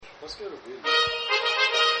Let's go to video.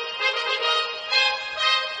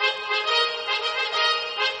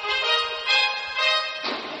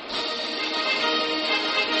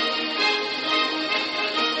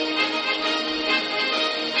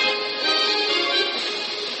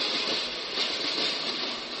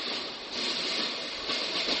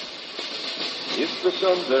 If the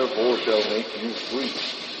Son therefore shall make you free,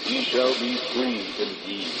 ye shall be free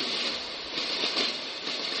indeed.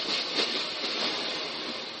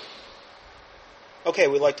 Okay,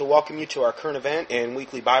 we'd like to welcome you to our current event and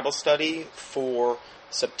weekly Bible study for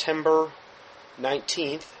September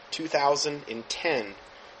 19th, 2010.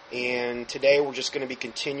 And today we're just going to be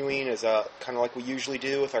continuing as kind of like we usually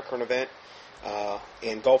do with our current event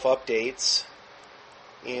and Gulf updates.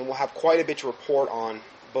 And we'll have quite a bit to report on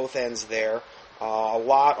both ends there. A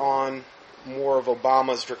lot on more of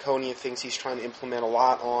Obama's draconian things he's trying to implement, a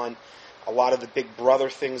lot on a lot of the big brother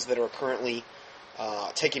things that are currently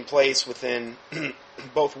taking place within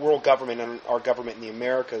both world government and our government in the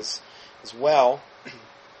Americas as well.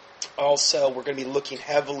 Also, we're going to be looking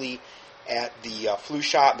heavily at the flu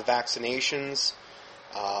shot, the vaccinations,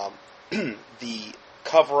 the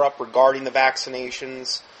cover-up regarding the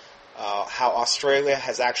vaccinations, how Australia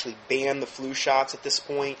has actually banned the flu shots at this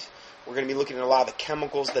point. We're going to be looking at a lot of the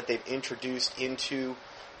chemicals that they've introduced into,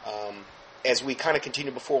 as we kind of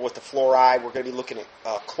continue before with the fluoride, we're going to be looking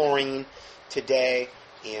at chlorine today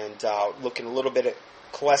and looking a little bit at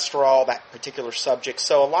cholesterol, that particular subject.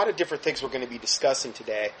 So a lot of different things we're going to be discussing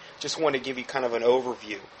today. Just want to give you kind of an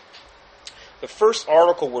overview. The first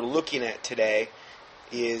article we're looking at today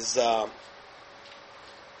is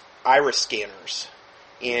iris scanners.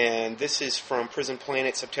 And this is from Prison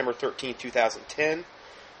Planet, September 13, 2010.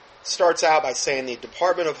 Starts out by saying the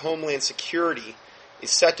Department of Homeland Security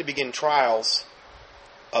is set to begin trials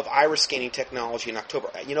of iris scanning technology in October.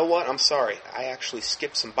 You know what? I'm sorry. I actually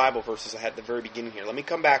skipped some Bible verses I had at the very beginning here. Let me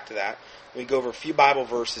come back to that. Let me go over a few Bible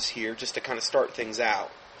verses here just to kind of start things out.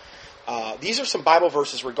 These are some Bible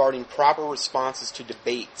verses regarding proper responses to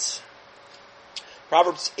debates.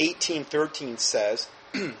 Proverbs 18:13 says,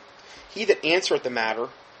 He that answereth the matter,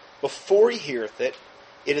 before he heareth it,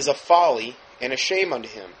 it is a folly and a shame unto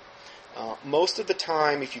him. Most of the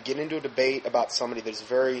time, if you get into a debate about somebody that's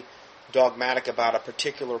very dogmatic about a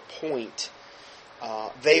particular point,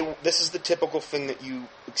 this is the typical thing that you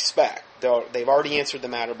expect. They've already answered the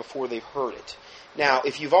matter before they've heard it. Now,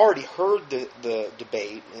 if you've already heard the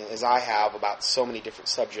debate, as I have about so many different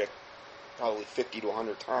subjects, probably 50 to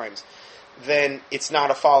 100 times, then it's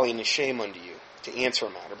not a folly and a shame unto you to answer a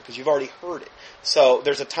matter because you've already heard it. So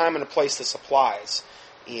there's a time and a place this applies.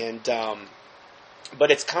 And but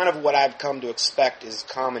it's kind of what I've come to expect is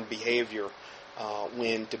common behavior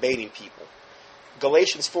when debating people.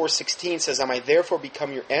 Galatians 4:16 says, I might therefore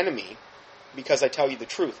become your enemy because I tell you the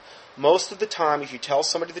truth. Most of the time, if you tell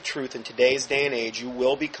somebody the truth in today's day and age, you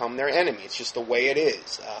will become their enemy. It's just the way it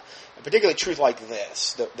is. And particularly truth like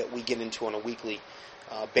this that we get into on a weekly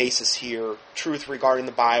basis here, truth regarding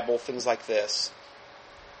the Bible, things like this.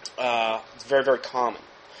 It's very, very common.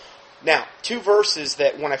 Now, two verses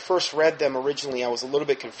that when I first read them originally I was a little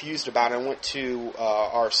bit confused about. I went to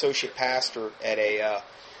our associate pastor at a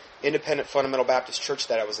independent fundamental Baptist church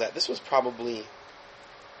that I was at. This was probably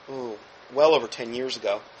well over 10 years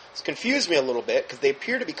ago. It's confused me a little bit because they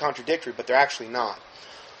appear to be contradictory, but they're actually not.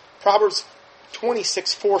 Proverbs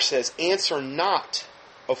 26:4 says, Answer not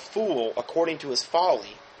a fool according to his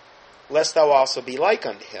folly, lest thou also be like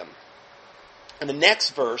unto him. And the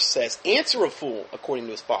next verse says, Answer a fool according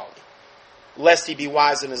to his folly, lest he be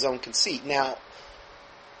wise in his own conceit. Now,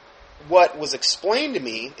 what was explained to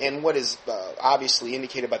me, and what is obviously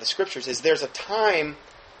indicated by the Scriptures, is there's a time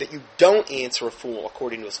that you don't answer a fool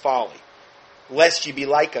according to his folly, lest ye be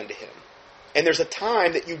like unto him. And there's a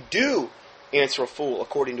time that you do answer a fool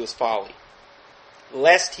according to his folly,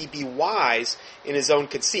 lest he be wise in his own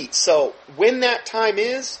conceit. So, when that time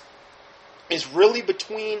is really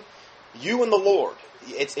between you and the Lord.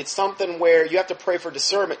 It's something where you have to pray for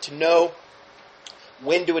discernment to know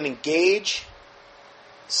when to engage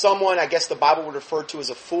someone, I guess the Bible would refer to as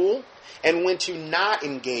a fool, and when to not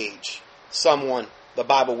engage someone the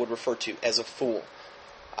Bible would refer to as a fool.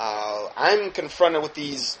 I'm confronted with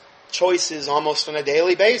these choices almost on a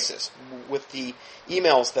daily basis with the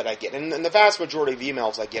emails that I get. And the vast majority of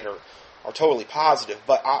emails I get are totally positive,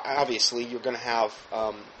 but obviously you're going to have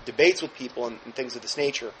debates with people and things of this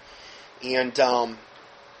nature. And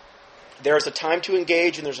there's a time to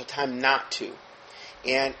engage and there's a time not to.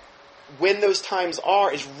 And when those times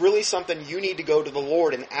are is really something you need to go to the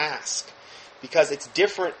Lord and ask, because it's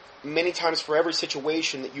different many times for every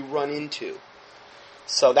situation that you run into.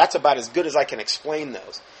 So that's about as good as I can explain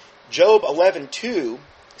those. Job 11:2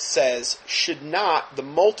 says, "Should not the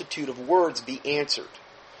multitude of words be answered?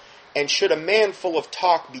 And should a man full of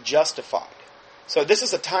talk be justified?" So this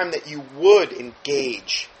is a time that you would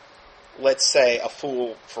engage, let's say, a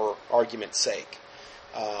fool for argument's sake.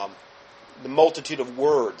 The multitude of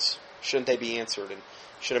words, shouldn't they be answered? And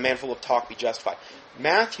should a man full of talk be justified?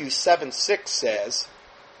 Matthew 7:6 says,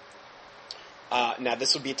 now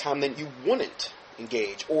this would be a time that you wouldn't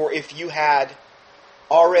engage. Or if you had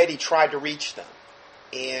already tried to reach them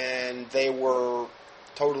and they were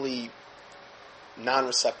totally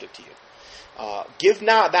non-receptive to you. Give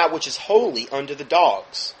not that which is holy unto the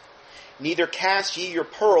dogs, neither cast ye your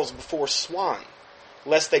pearls before swine,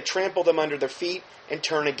 lest they trample them under their feet and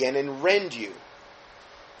turn again and rend you.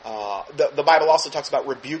 The Bible also talks about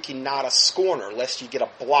rebuking not a scorner, lest you get a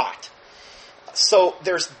blot. So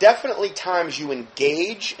there's definitely times you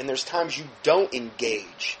engage, and there's times you don't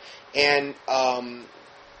engage. And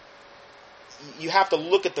you have to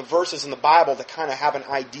look at the verses in the Bible to kind of have an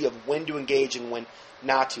idea of when to engage and when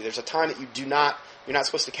not to. There's a time that you're not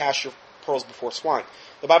supposed to cast your pearls before swine.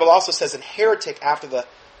 The Bible also says, "And heretic after the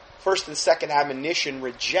first and second admonition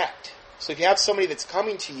reject." So if you have somebody that's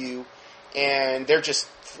coming to you and they're just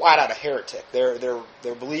flat out a heretic, they're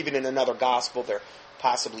believing in another gospel, they're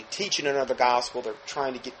possibly teaching another gospel, they're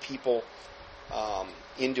trying to get people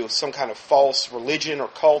into some kind of false religion or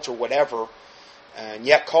cult or whatever, and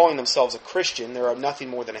yet calling themselves a Christian, they're nothing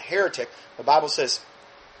more than a heretic. The Bible says,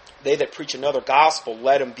 "They that preach another gospel,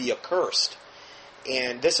 let them be accursed."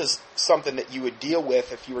 And this is something that you would deal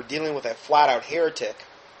with if you were dealing with a flat-out heretic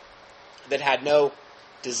that had no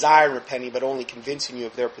desire in repenting, but only convincing you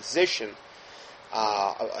of their position.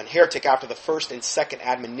 A heretic after the first and second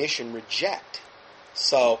admonition reject.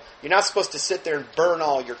 So you're not supposed to sit there and burn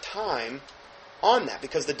all your time on that,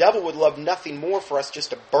 because the devil would love nothing more for us just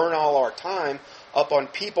to burn all our time up on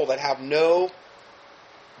people that have no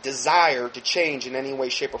desire to change in any way,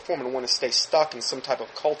 shape, or form and want to stay stuck in some type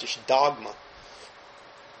of cultish dogma.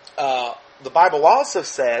 The Bible also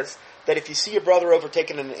says that if you see your brother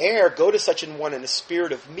overtaken in an error, go to such an one in a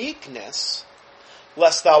spirit of meekness,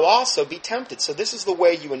 lest thou also be tempted. So this is the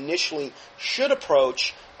way you initially should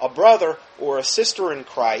approach a brother or a sister in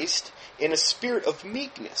Christ, in a spirit of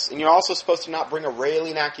meekness. And you're also supposed to not bring a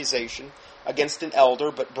railing accusation against an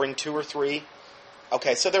elder, but bring 2 or 3.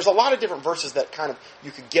 Okay, so there's a lot of different verses that kind of you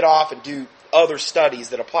could get off and do other studies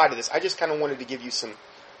that apply to this. I just kind of wanted to give you some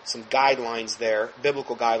guidelines there,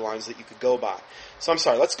 biblical guidelines that you could go by. So I'm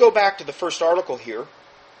sorry, let's go back to the first article here,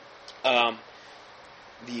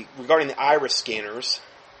 regarding the iris scanners,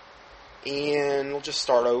 and we'll just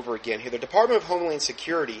start over again here. The Department of Homeland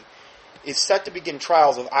Security is set to begin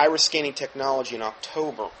trials of iris scanning technology in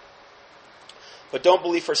October. But don't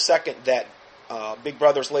believe for a second that Big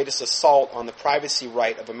Brother's latest assault on the privacy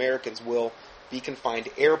right of Americans will be confined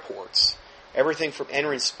to airports. Everything from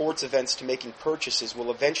entering sports events to making purchases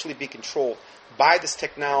will eventually be controlled by this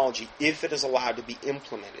technology if it is allowed to be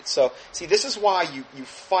implemented. So, see, this is why you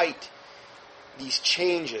fight these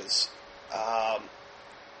changes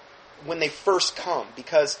when they first come.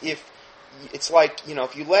 Because if it's like,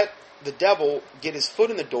 if you let the devil get his foot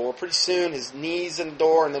in the door, pretty soon his knees in the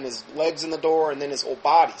door, and then his legs in the door, and then his whole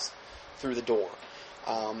body's through the door.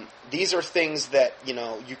 These are things that,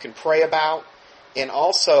 you can pray about. And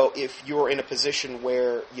also, if you're in a position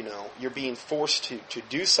where, you're being forced to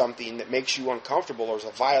do something that makes you uncomfortable or is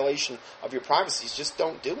a violation of your privacy, just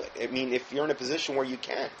don't do it. I mean, if you're in a position where you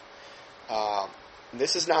can.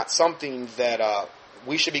 This is not something that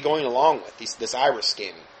we should be going along with, this iris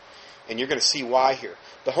scanning. And you're going to see why here.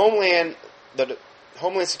 The Homeland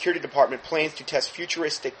Security Department plans to test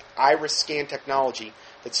futuristic iris scan technology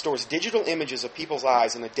that stores digital images of people's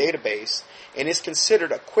eyes in a database and is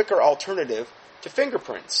considered a quicker alternative to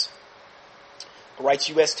fingerprints, writes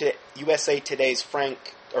USA Today's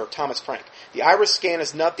Thomas Frank. The iris scan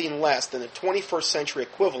is nothing less than the 21st century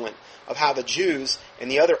equivalent of how the Jews and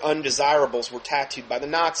the other undesirables were tattooed by the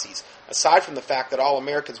Nazis, aside from the fact that all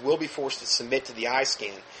Americans will be forced to submit to the eye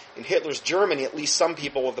scan. In Hitler's Germany, at least some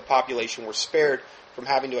people of the population were spared from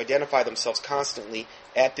having to identify themselves constantly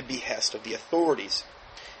at the behest of the authorities.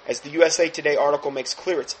 As the USA Today article makes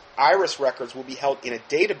clear, its iris records will be held in a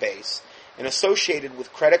database and associated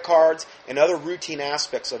with credit cards and other routine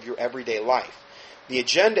aspects of your everyday life. The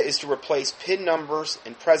agenda is to replace PIN numbers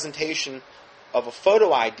and presentation of a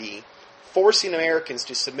photo ID, forcing Americans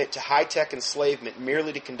to submit to high-tech enslavement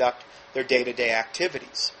merely to conduct their day-to-day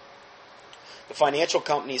activities. The financial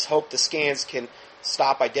companies hope the scans can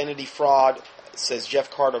stop identity fraud, says Jeff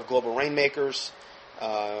Carter of Global Rainmakers,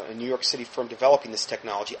 a New York City firm developing this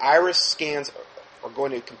technology. Iris scans are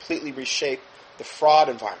going to completely reshape the fraud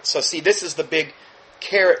environment. So see, this is the big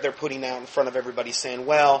carrot they're putting out in front of everybody, saying,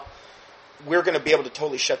 well, we're going to be able to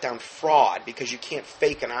totally shut down fraud because you can't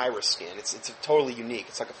fake an iris scan. It's totally unique.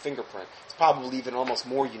 It's like a fingerprint. It's probably even almost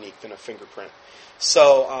more unique than a fingerprint.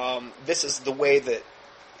 So this is the way that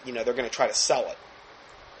they're going to try to sell it.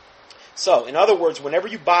 So, in other words, whenever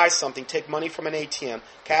you buy something, take money from an ATM,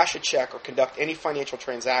 cash a check, or conduct any financial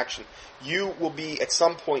transaction, you will be at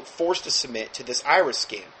some point forced to submit to this iris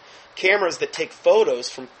scan. Cameras that take photos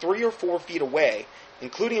from 3 or 4 feet away,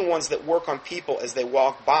 including ones that work on people as they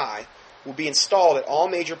walk by, will be installed at all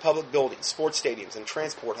major public buildings, sports stadiums, and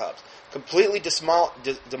transport hubs, completely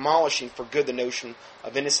demolishing for good the notion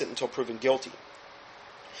of innocent until proven guilty.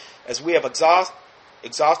 As we have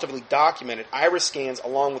exhaustively documented, iris scans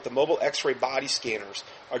along with the mobile X-ray body scanners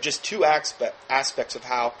are just two aspects of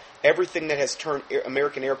how everything that has turned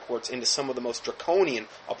American airports into some of the most draconian,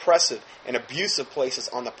 oppressive, and abusive places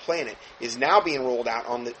on the planet is now being rolled out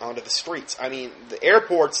onto the streets. I mean, the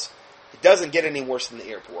airports, it doesn't get any worse than the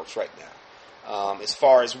airports right now. As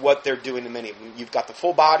far as what they're doing to many of them. You've got the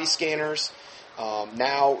full body scanners.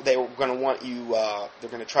 Now they're going to want you, they're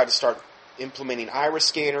going to try to start implementing iris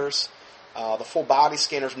scanners. The full body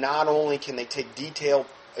scanners, not only can they take detailed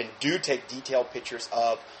pictures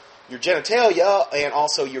of your genitalia and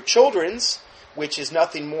also your children's, which is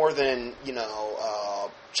nothing more than,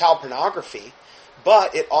 child pornography,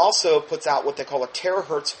 but it also puts out what they call a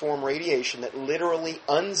terahertz form radiation that literally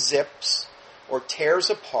unzips or tears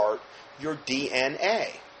apart your DNA.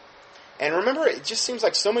 And remember, it just seems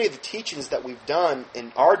like so many of the teachings that we've done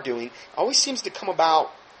and are doing always seems to come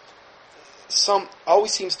about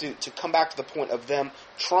always seems to come back to the point of them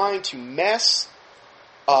trying to mess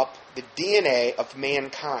up the DNA of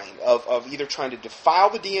mankind, of either trying to defile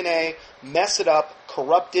the DNA, mess it up,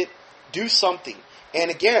 corrupt it, do something.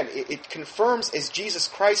 And again, it confirms, as Jesus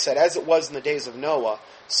Christ said, as it was in the days of Noah,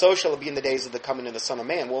 so shall it be in the days of the coming of the Son of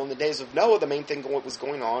Man. Well, in the days of Noah, the main thing what was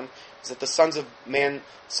going on is that the sons of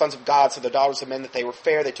God, so the daughters of men, that they were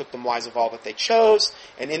fair, they took them wives of all that they chose,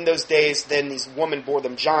 and in those days, then these women bore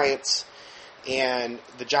them giants, and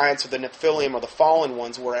the giants of the Nephilim, or the fallen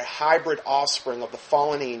ones, were a hybrid offspring of the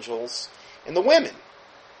fallen angels and the women.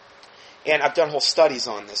 And I've done whole studies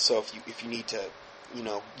on this, so if you need to,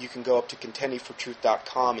 you can go up to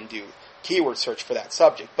contendingfortruth.com and do keyword search for that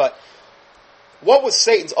subject. But what was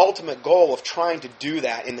Satan's ultimate goal of trying to do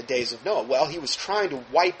that in the days of Noah? Well, he was trying to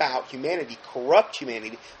wipe out humanity, corrupt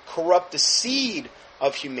the seed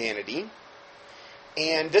of humanity.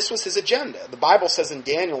 And this was his agenda. The Bible says in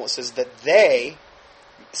Daniel, it says that they,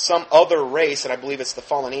 some other race, and I believe it's the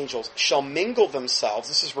fallen angels, shall mingle themselves,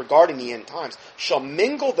 this is regarding the end times, shall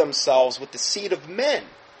mingle themselves with the seed of men.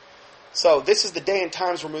 So this is the day and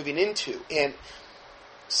times we're moving into. And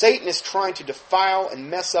Satan is trying to defile and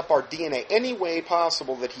mess up our DNA any way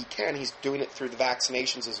possible that he can. He's doing it through the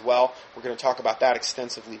vaccinations as well. We're going to talk about that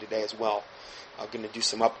extensively today as well. I'm going to do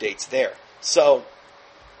some updates there. So,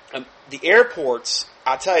 the airports,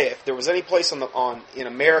 I'll tell you, if there was any place in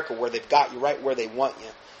America where they've got you right where they want you,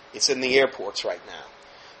 it's in the airports right now.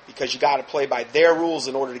 Because you got to play by their rules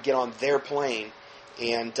in order to get on their plane.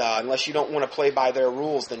 And unless you don't want to play by their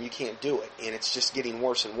rules, then you can't do it. And it's just getting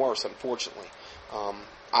worse and worse, unfortunately.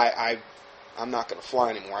 I'm not going to fly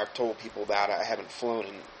anymore. I've told people that I haven't flown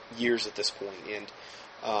in years at this point. And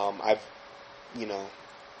I've,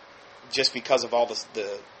 just because of all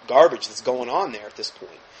the garbage that's going on there at this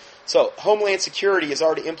point. So, Homeland Security is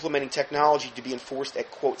already implementing technology to be enforced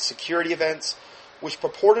at, quote, security events, which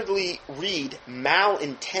purportedly read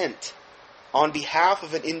malintent on behalf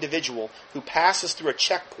of an individual who passes through a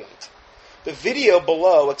checkpoint. The video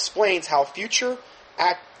below explains how future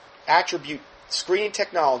attribute screening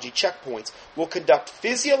technology checkpoints will conduct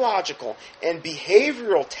physiological and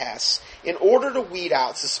behavioral tests in order to weed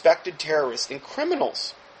out suspected terrorists and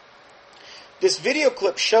criminals. This video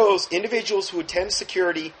clip shows individuals who attend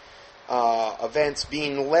security events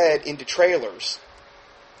being led into trailers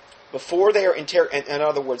before they are in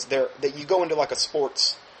other words, that you go into like a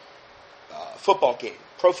sports football game,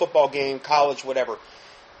 pro football game, college, whatever.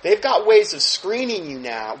 They've got ways of screening you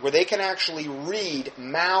now where they can actually read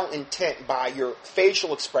malintent by your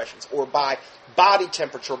facial expressions or by body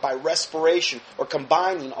temperature, by respiration, or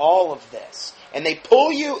combining all of this. And they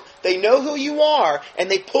pull you, they know who you are,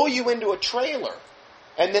 and they pull you into a trailer.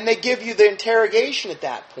 And then they give you the interrogation at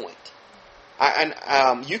that point.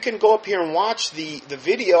 You can go up here and watch the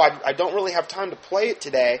video. I don't really have time to play it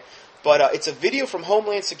today, but it's a video from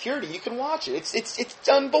Homeland Security. You can watch it. It's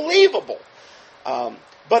unbelievable.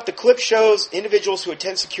 But the clip shows individuals who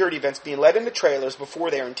attend security events being led into trailers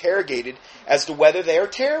before they are interrogated as to whether they are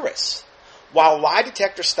terrorists. while lie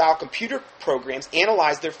detector-style computer programs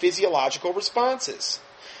analyze their physiological responses.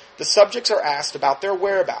 The subjects are asked about their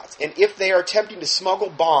whereabouts and if they are attempting to smuggle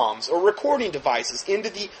bombs or recording devices into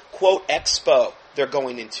the, quote, expo they're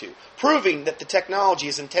going into, proving that the technology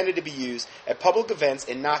is intended to be used at public events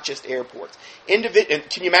and not just airports. And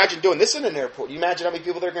can you imagine doing this in an airport? Can you imagine how many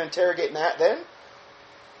people they're going to interrogate in that then?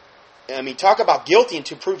 I mean, talk about guilty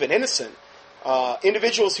until proven innocent.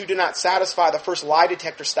 Individuals who do not satisfy the first lie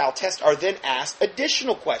detector style test are then asked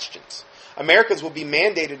additional questions. Americans will be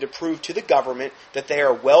mandated to prove to the government that they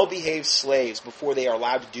are well-behaved slaves before they are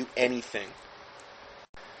allowed to do anything.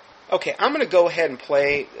 Okay, I'm going to go ahead and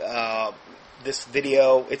play this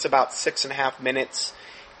video. It's about 6.5 minutes.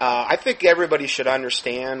 I think everybody should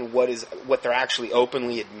understand what they're actually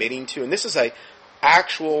openly admitting to. And this is a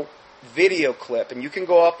actual video clip. And you can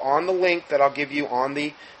go up on the link that I'll give you on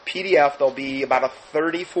the PDF. There'll be about a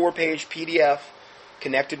 34-page PDF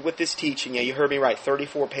connected with this teaching. Yeah, you heard me right,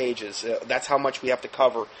 34 pages. That's how much we have to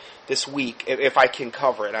cover this week, if I can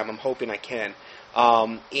cover it. I'm hoping I can.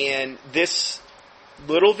 And this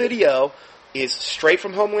little video is straight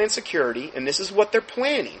from Homeland Security, and this is what they're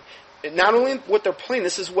planning. Not only what they're planning,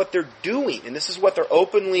 this is what they're doing, and this is what they're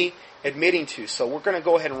openly admitting to. So we're going to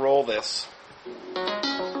go ahead and roll this.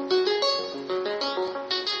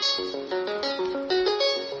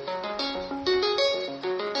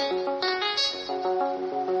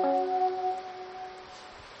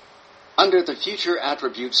 Under the Future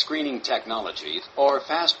Attribute Screening Technology, or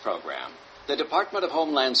FAST program, the Department of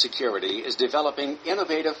Homeland Security is developing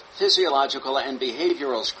innovative physiological and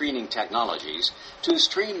behavioral screening technologies to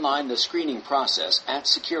streamline the screening process at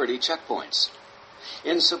security checkpoints.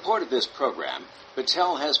 In support of this program,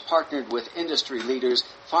 Battelle has partnered with industry leaders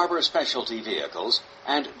Farber Specialty Vehicles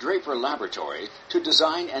and Draper Laboratory to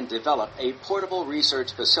design and develop a portable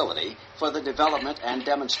research facility for the development and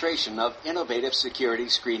demonstration of innovative security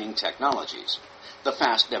screening technologies, the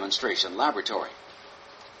FAST Demonstration Laboratory.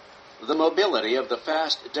 The mobility of the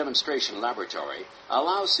FAST Demonstration Laboratory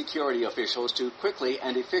allows security officials to quickly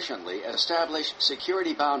and efficiently establish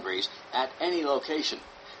security boundaries at any location,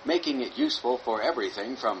 making it useful for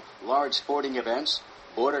everything from large sporting events,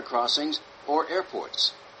 border crossings, or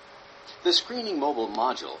airports. The Screening Mobile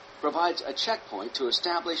Module provides a checkpoint to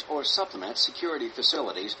establish or supplement security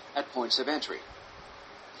facilities at points of entry.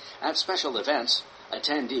 At special events,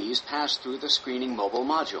 attendees pass through the Screening Mobile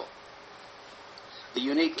Module. The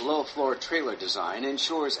unique low-floor trailer design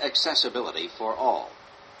ensures accessibility for all.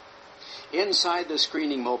 Inside the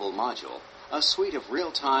Screening Mobile Module, a suite of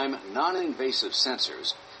real-time, non-invasive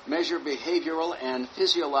sensors measure behavioral and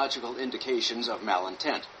physiological indications of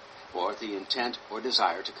malintent, or the intent or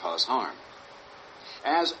desire to cause harm.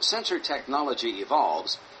 As sensor technology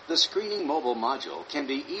evolves, the Screening Mobile Module can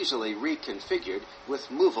be easily reconfigured with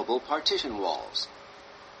movable partition walls.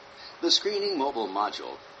 The Screening Mobile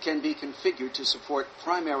Module can be configured to support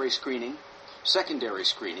primary screening, secondary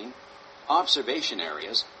screening, observation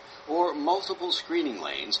areas, or multiple screening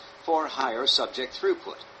lanes for higher subject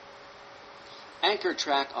throughput. Anchor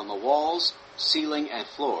track on the walls, ceiling, and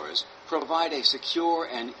floors provide a secure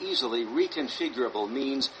and easily reconfigurable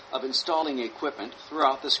means of installing equipment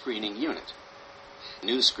throughout the screening unit.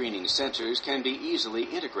 New screening sensors can be easily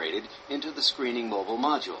integrated into the Screening Mobile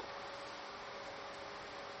Module.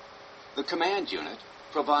 The command unit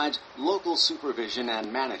provides local supervision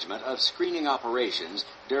and management of screening operations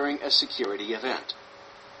during a security event.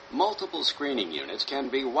 Multiple screening units can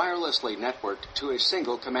be wirelessly networked to a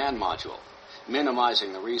single command module,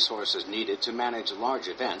 minimizing the resources needed to manage large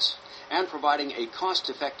events and providing a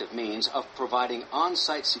cost-effective means of providing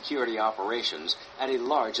on-site security operations at a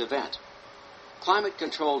large event.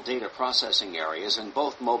 Climate-controlled data processing areas in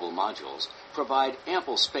both mobile modules provide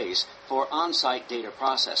ample space for on-site data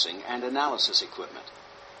processing and analysis equipment.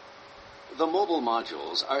 The mobile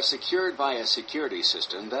modules are secured by a security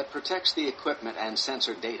system that protects the equipment and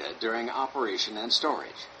sensor data during operation and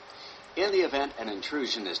storage. In the event an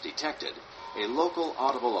intrusion is detected, a local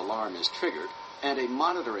audible alarm is triggered and a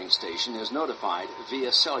monitoring station is notified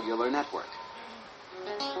via cellular network.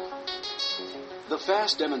 The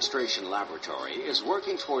FAST Demonstration Laboratory is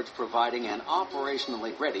working towards providing an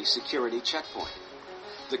operationally ready security checkpoint.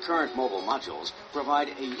 The current mobile modules provide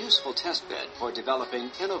a useful test bed for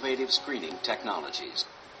developing innovative screening technologies.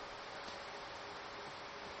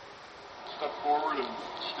 Step forward and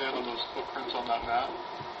stand on those footprints on that map.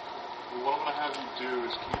 What I'm going to have you do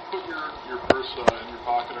is, can you put your purse in your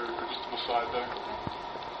pocket or just to the side there?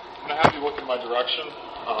 I'm going to have you look in my direction.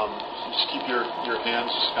 Just keep your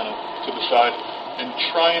hands just kind of to the side and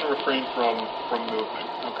try and refrain from moving.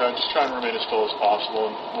 Okay, just try and remain as still as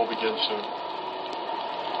possible, and we'll begin soon.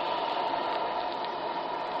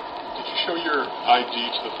 show your ID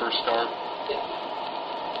to the first guard? Yeah.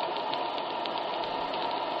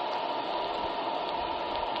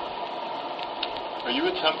 Are you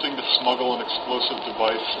attempting to smuggle an explosive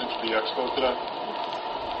device into the expo today?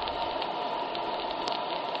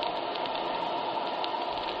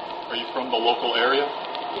 Are you from the local area?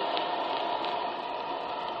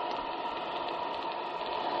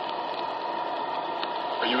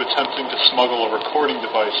 Are you attempting to smuggle a recording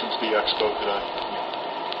device into the expo today?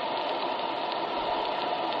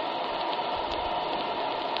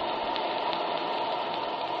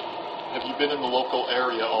 Have you been in the local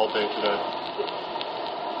area all day today?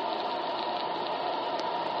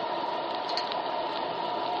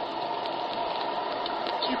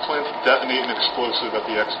 Do you plan to detonate an explosive at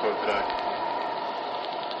the expo today?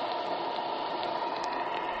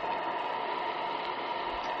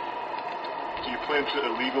 Do you plan to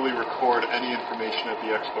illegally record any information at the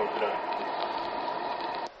expo today?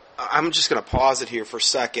 I'm just going to pause it here for a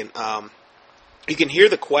second. You can hear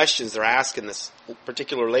the questions they're asking this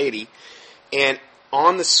particular lady, and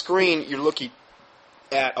on the screen you're looking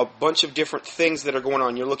at a bunch of different things that are going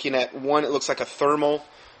on. You're looking at one, it looks like a thermal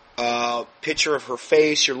picture of her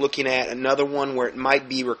face. You're looking at another one where it might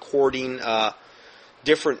be recording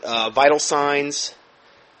different vital signs.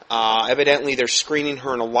 Evidently, they're screening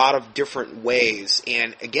her in a lot of different ways.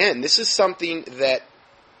 And again, this is something that,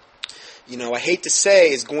 I hate to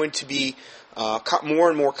say is going to be more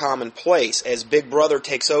and more commonplace as Big Brother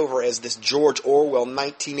takes over as this George Orwell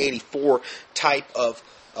 1984 type of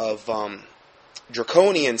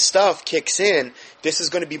draconian stuff kicks in. This is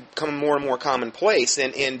going to become more and more commonplace,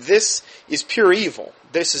 and this is pure evil.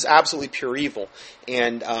 This is absolutely pure evil,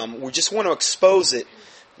 and we just want to expose it,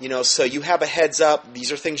 so you have a heads up.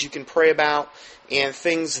 These are things you can pray about, and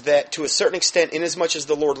things that, to a certain extent, inasmuch as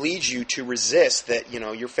the Lord leads you to resist, that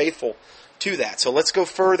you're faithful to that. So let's go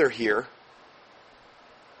further here.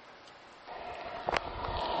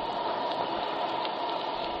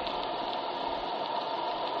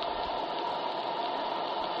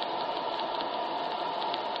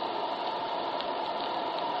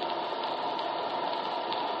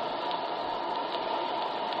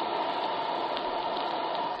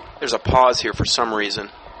 There's a pause here for some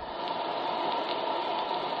reason.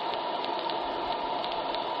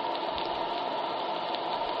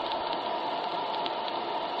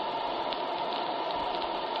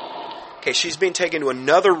 Okay, she's being taken to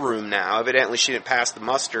another room now. Evidently she didn't pass the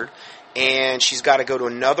mustard, and she's got to go to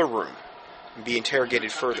another room and be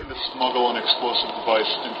interrogated further. To smuggle an explosive device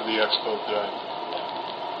into the expo today.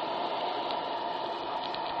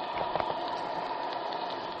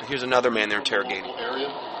 Here's another man they're interrogating. Local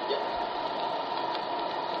area?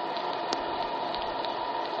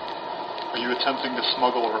 Are you attempting to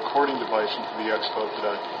smuggle a recording device into the expo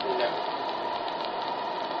today? No.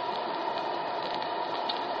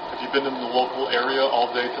 Have you been in the local area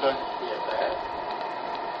all day today? Yes, I have.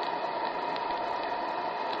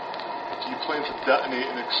 Do you plan to detonate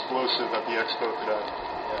an explosive at the expo today?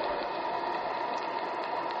 No.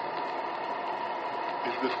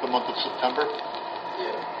 Is this the month of September?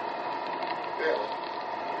 Yeah. Really?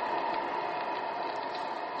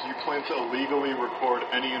 Do you plan to illegally record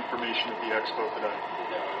any information at the expo today?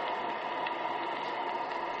 No.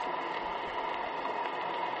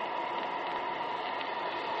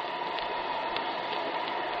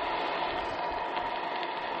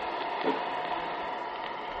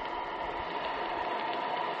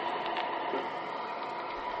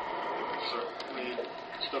 Sir, can you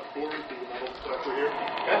step forward to the metal detector here?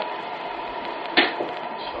 Yeah.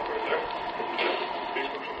 Stop right there.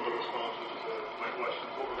 Based on some of the responses to my questions,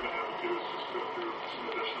 what we're going to have to do is just go through some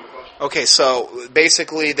additional questions. Okay, so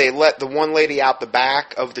basically they let the one lady out the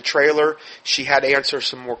back of the trailer. She had to answer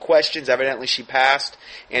some more questions. Evidently she passed.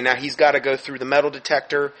 And now he's got to go through the metal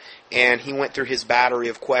detector. And he went through his battery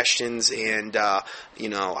of questions. And, I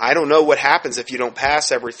don't know what happens if you don't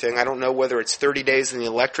pass everything. I don't know whether it's 30 days in the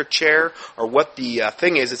electric chair or what the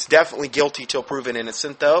thing is. It's definitely guilty till proven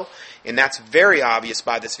innocent, though. And that's very obvious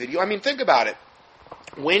by this video. I mean, think about it.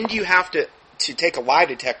 When do you have to take a lie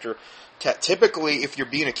detector test? Typically, if you're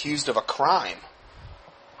being accused of a crime,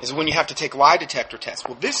 is when you have to take lie detector tests.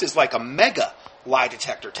 Well, this is like a mega lie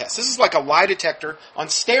detector test. This is like a lie detector on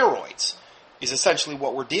steroids, is essentially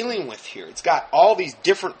what we're dealing with here. It's got all these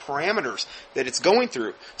different parameters that it's going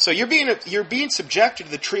through. So you're being subjected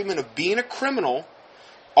to the treatment of being a criminal,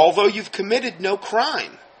 although you've committed no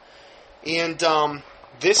crime. And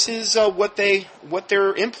this is what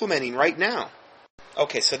they're implementing right now.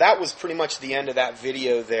 Okay, so that was pretty much the end of that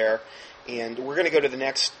video there, and we're going to go to the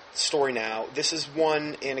next story now. This is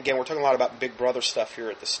one, and again, we're talking a lot about Big Brother stuff here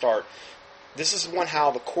at the start. This is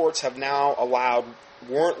how the courts have now allowed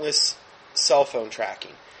warrantless cell phone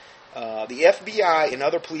tracking. The FBI and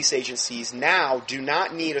other police agencies now do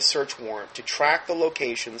not need a search warrant to track the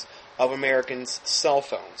locations of Americans' cell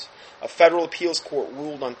phones. A federal appeals court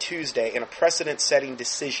ruled on Tuesday in a precedent-setting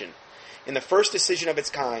decision. In the first decision of its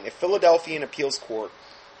kind, a Philadelphia appeals court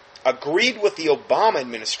agreed with the Obama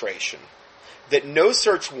administration that no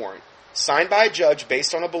search warrant, signed by a judge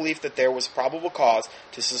based on a belief that there was probable cause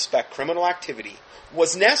to suspect criminal activity,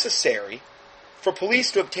 was necessary for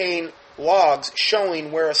police to obtain logs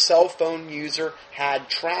showing where a cell phone user had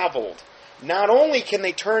traveled. Not only can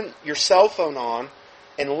they turn your cell phone on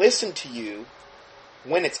and listen to you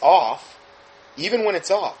when it's off, even when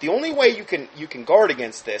it's off. The only way you can guard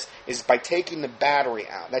against this is by taking the battery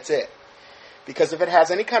out. That's it. Because if it has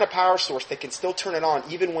any kind of power source, they can still turn it on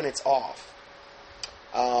even when it's off.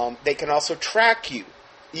 They can also track you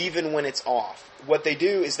even when it's off. What they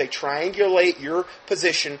do is they triangulate your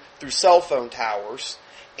position through cell phone towers,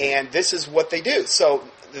 and this is what they do. So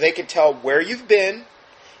they can tell where you've been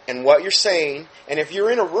and what you're saying. And if you're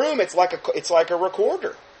in a room, it's like a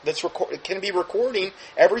recorder it can be recording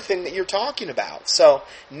everything that you're talking about. So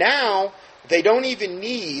now they don't even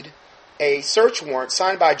need a search warrant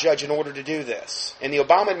signed by a judge in order to do this. And the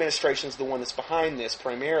Obama administration is the one that's behind this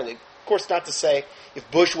primarily. Of course, not to say if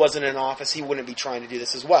Bush wasn't in office, he wouldn't be trying to do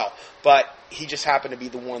this as well. But he just happened to be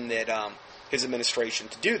the one that his administration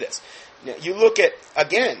to do this. Now, you look at,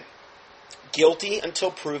 again, guilty until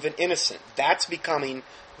proven innocent. That's becoming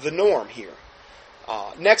the norm here.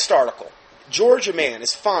 Next article. Georgia man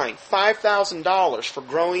is fined $5,000 for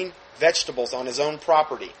growing vegetables on his own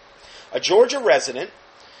property. A Georgia resident,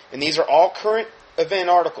 and these are all current event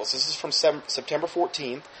articles. This is from September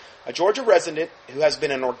 14th. A Georgia resident who has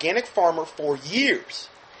been an organic farmer for years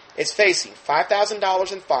is facing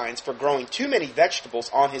 $5,000 in fines for growing too many vegetables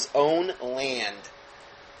on his own land.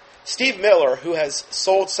 Steve Miller, who has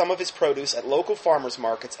sold some of his produce at local farmers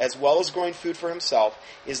markets as well as growing food for himself,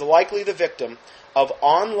 is likely the victim of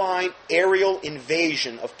online aerial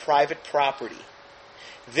invasion of private property.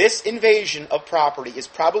 This invasion of property is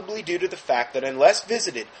probably due to the fact that unless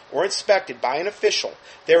visited or inspected by an official,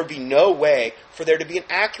 there would be no way for there to be an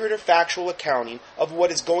accurate or factual accounting of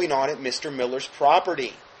what is going on at Mr. Miller's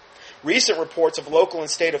property. Recent reports of local and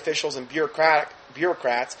state officials and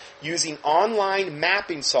bureaucrats using online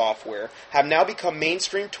mapping software have now become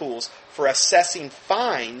mainstream tools for assessing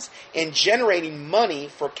fines and generating money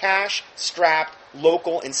for cash-strapped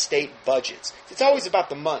local and state budgets. It's always about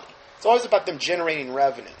the money. It's always about them generating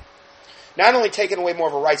revenue. Not only taking away more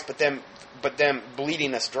of our rights, but them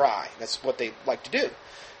bleeding us dry. That's what they like to do.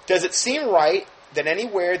 Does it seem right that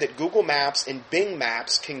anywhere that Google Maps and Bing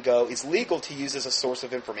Maps can go is legal to use as a source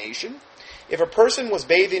of information? If a person was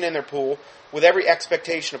bathing in their pool with every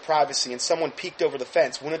expectation of privacy and someone peeked over the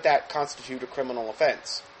fence, wouldn't that constitute a criminal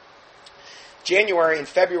offense? January and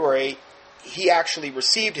February, he actually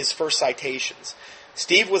received his first citations.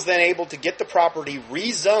 Steve was then able to get the property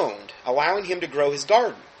rezoned, allowing him to grow his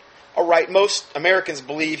garden. A right most Americans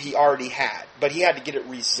believe he already had, but he had to get it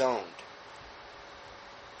rezoned.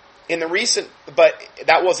 But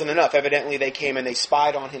that wasn't enough. Evidently, they came and they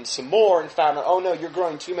spied on him some more and found out, oh no, you're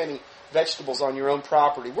growing too many vegetables on your own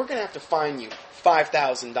property. We're going to have to fine you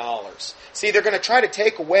 $5,000. See, they're going to try to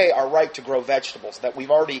take away our right to grow vegetables. That we've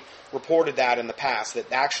already reported that in the past, that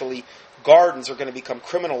actually gardens are going to become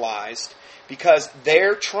criminalized because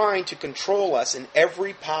they're trying to control us in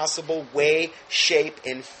every possible way, shape,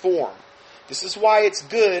 and form. This is why it's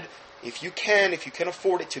good, if you can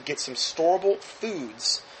afford it, to get some storable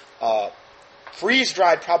foods.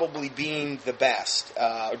 Freeze-dried probably being the best.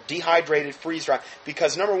 Dehydrated, freeze-dried.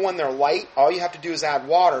 Because number one, they're light. All you have to do is add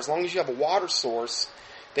water. As long as you have a water source,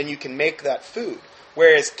 then you can make that food.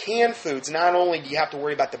 Whereas canned foods, not only do you have to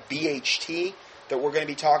worry about the BHT that we're going to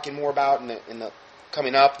be talking more about in the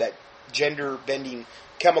coming up, that gender-bending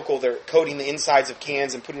chemical they're coating the insides of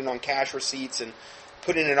cans and putting it on cash receipts and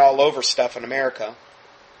putting it all over stuff in America.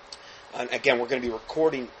 And again, we're going to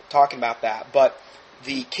be talking about that. But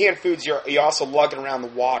the canned foods, you're also lugging around the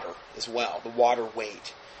water as well, the water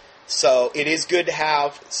weight. So it is good to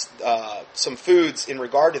have some foods in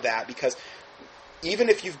regard to that, because even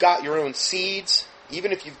if you've got your own seeds,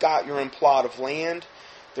 even if you've got your own plot of land,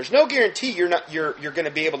 there's no guarantee you're going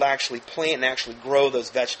to be able to actually plant and actually grow those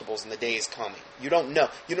vegetables in the days coming. You don't know.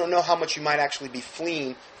 You don't know how much you might actually be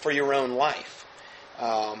fleeing for your own life.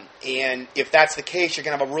 And if that's the case, you're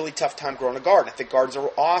going to have a really tough time growing a garden. I think gardens are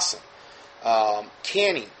awesome.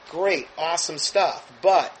 Canning, great, awesome stuff.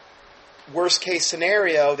 But worst case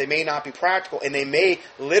scenario, they may not be practical, and they may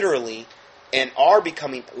literally, and are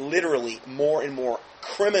becoming literally more and more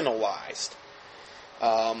criminalized.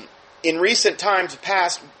 In recent times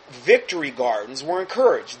past, victory gardens were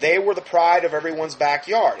encouraged. They were the pride of everyone's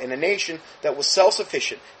backyard. In a nation that was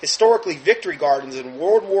self-sufficient, historically, victory gardens in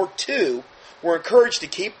World War II were encouraged to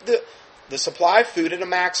keep the supply of food at a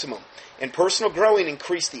maximum. And personal growing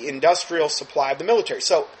increased the industrial supply of the military.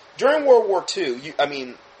 So, during World War II,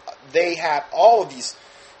 they had all of these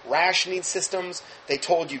rationing systems. They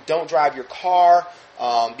told you don't drive your car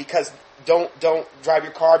because don't drive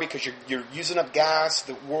your car because you're using up gas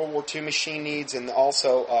the World War II machine needs and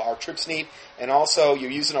also our troops need, and also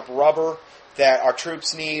you're using up rubber that our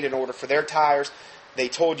troops need in order for their tires. They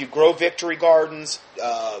told you grow victory gardens,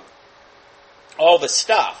 all this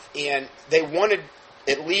stuff, and they wanted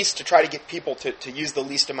at least to try to get people to use the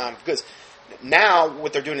least amount of goods. Now,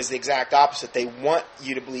 what they're doing is the exact opposite. They want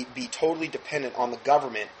you to be totally dependent on the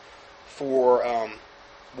government for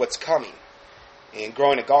what's coming. And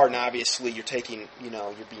growing a garden, obviously, you're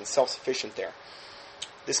being self-sufficient there.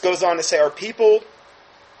 This goes on to say, are people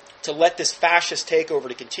to let this fascist takeover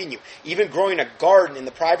to continue? Even growing a garden in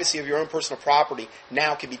the privacy of your own personal property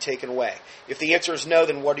now can be taken away. If the answer is no,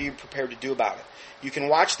 then what are you prepared to do about it? You can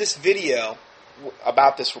watch this video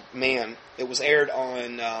about this man. It was aired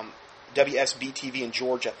on WSB-TV in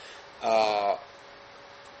Georgia.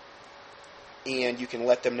 And you can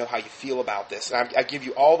let them know how you feel about this. And I give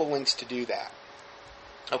you all the links to do that.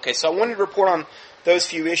 Okay, so I wanted to report on those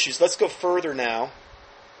few issues. Let's go further now.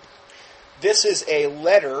 This is a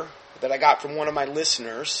letter that I got from one of my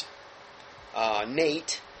listeners,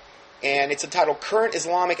 Nate, and it's entitled Current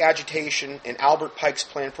Islamic Agitation and Albert Pike's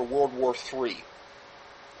Plan for World War III.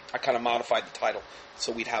 I kind of modified the title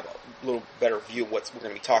so we'd have a little better view of what we're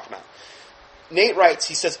going to be talking about. Nate writes,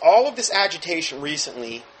 he says, all of this agitation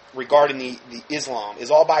recently regarding the Islam is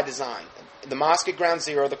all by design. The mosque at Ground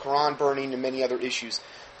Zero, the Quran burning, and many other issues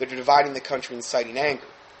that are dividing the country and inciting anger.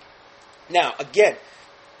 Now, again,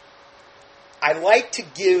 I like to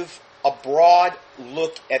give a broad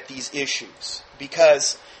look at these issues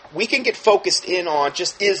because we can get focused in on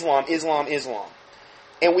just Islam,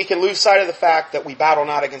 and we can lose sight of the fact that we battle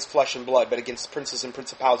not against flesh and blood, but against princes and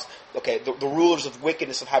principalities, the rulers of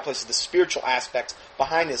wickedness of high places, the spiritual aspects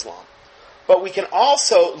behind Islam. But we can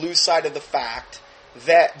also lose sight of the fact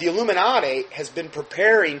that the Illuminati has been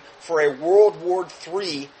preparing for a World War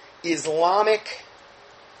III Islamic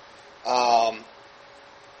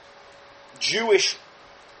Jewish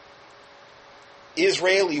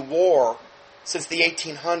Israeli war since the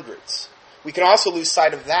 1800s. We can also lose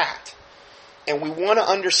sight of that. And we want to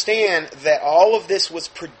understand that all of this was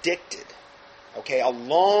predicted, a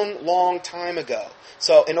long, long time ago.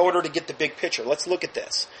 So in order to get the big picture, let's look at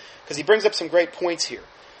this. Because he brings up some great points here.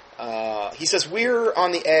 He says, we're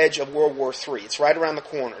on the edge of World War III. It's right around the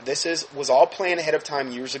corner. This was all planned ahead of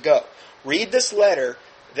time years ago. Read this letter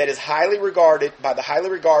that is highly regarded by the highly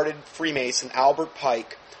regarded Freemason Albert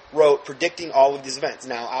Pike wrote predicting all of these events.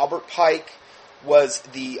 Now, Albert Pike was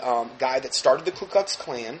the guy that started the Ku Klux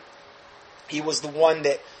Klan. He was the one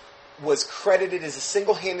that was credited as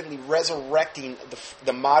single-handedly resurrecting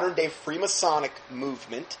the modern-day Freemasonic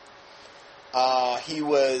movement. He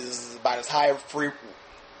was about as high a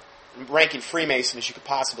ranking Freemason as you could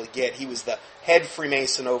possibly get. He was the head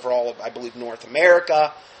Freemason over all of, I believe, North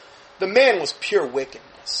America. The man was pure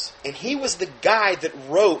wickedness. And he was the guy that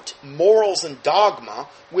wrote Morals and Dogma,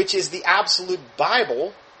 which is the absolute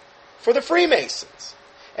Bible for the Freemasons.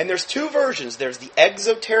 And there's two versions. There's the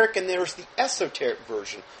exoteric and there's the esoteric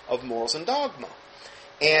version of Morals and Dogma.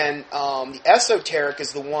 And the esoteric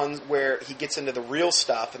is the one where he gets into the real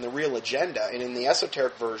stuff and the real agenda. And in the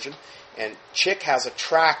esoteric version, and Chick has a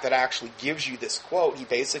tract that actually gives you this quote, he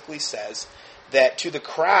basically says that to the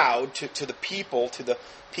crowd, to the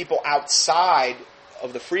people outside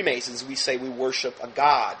of the Freemasons, we say we worship a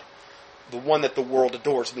God, the one that the world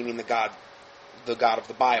adores, meaning the God of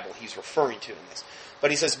the Bible he's referring to in this. But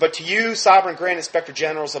he says, but to you, Sovereign Grand Inspector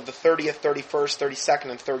Generals of the 30th, 31st, 32nd,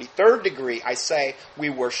 and 33rd degree, I say, we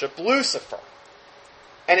worship Lucifer.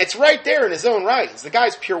 And it's right there in his own writings. The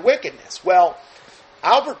guy's pure wickedness. Well,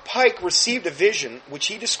 Albert Pike received a vision, which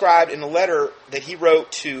he described in a letter that he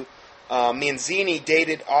wrote to Manzini,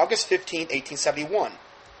 dated August 15, 1871.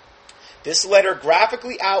 This letter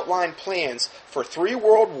graphically outlined plans for 3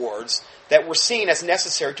 world wars that were seen as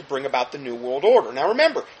necessary to bring about the New World Order. Now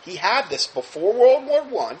remember, he had this before World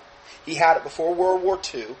War I, he had it before World War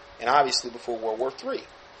II, and obviously before World War III.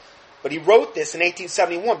 But he wrote this in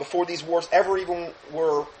 1871, before these wars ever even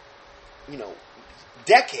were,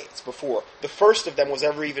 decades before the first of them was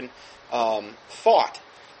ever even fought.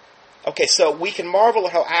 Okay, so we can marvel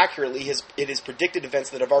at how accurately it has predicted events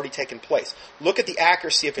that have already taken place. Look at the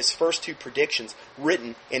accuracy of his first 2 predictions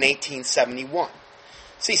written in 1871.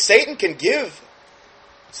 See, Satan can give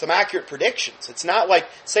some accurate predictions. It's not like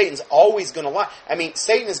Satan's always going to lie. I mean,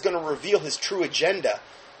 Satan is going to reveal his true agenda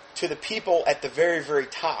to the people at the very, very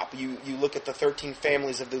top. You look at the 13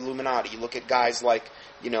 families of the Illuminati. You look at guys like,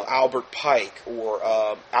 Albert Pike or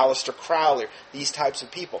Aleister Crowley, these types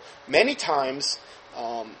of people. Many times,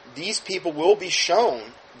 these people will be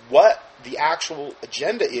shown what the actual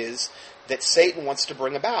agenda is that Satan wants to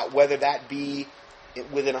bring about, whether that be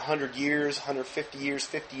within 100 years, 150 years,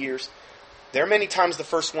 50 years. They're many times the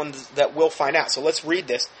first ones that we'll find out. So let's read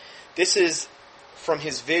this. This is from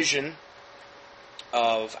his vision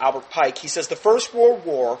of Albert Pike. He says, the First World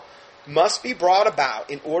War must be brought about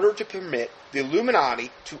in order to permit the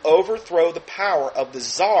Illuminati to overthrow the power of the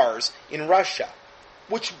czars in Russia,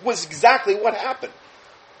 which was exactly what happened.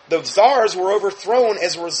 The czars were overthrown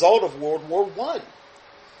as a result of World War I.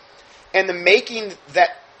 And the making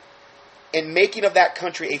of that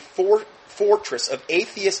country a fortress of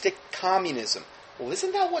atheistic communism. Well,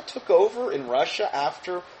 isn't that what took over in Russia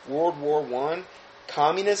after World War I?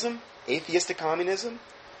 Communism? Atheistic communism?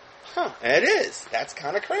 It is. That's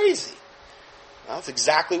kind of crazy. Well, that's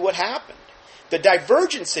exactly what happened. The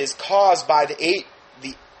divergences caused by the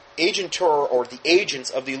agentur or the agents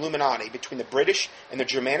of the Illuminati between the British and the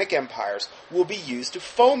Germanic empires will be used to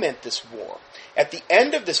foment this war. At the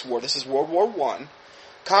end of this war, this is World War I,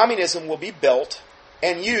 communism will be built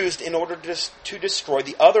and used in order to destroy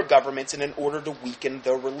the other governments and in order to weaken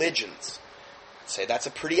the religions. I'd say that's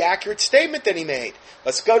a pretty accurate statement that he made.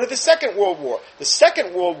 Let's go to the Second World War. The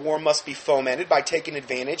Second World War must be fomented by taking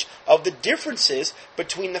advantage of the differences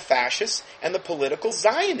between the fascists and the political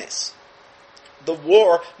Zionists. The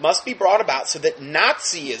war must be brought about so that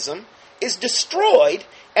Nazism is destroyed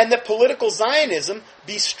and that political Zionism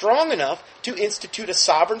be strong enough to institute a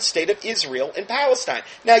sovereign state of Israel in Palestine.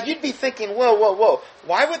 Now, you'd be thinking, whoa,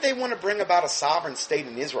 why would they want to bring about a sovereign state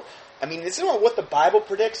in Israel? I mean, isn't that what the Bible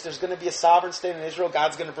predicts? There's going to be a sovereign state in Israel.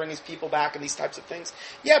 God's going to bring his people back and these types of things.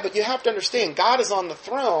 Yeah, but you have to understand, God is on the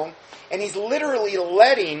throne, and he's literally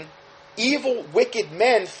letting evil, wicked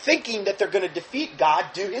men thinking that they're going to defeat God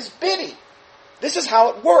do his bidding. This is how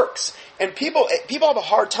it works. And people have a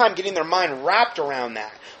hard time getting their mind wrapped around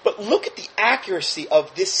that. But look at the accuracy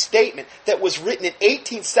of this statement that was written in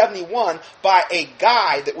 1871 by a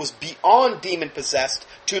guy that was beyond demon-possessed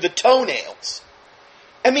to the toenails.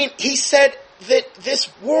 I mean, he said that this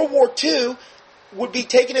World War II would be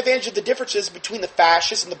taking advantage of the differences between the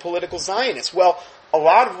fascists and the political Zionists. Well, a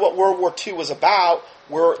lot of what World War II was about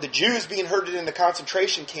were the Jews being herded in the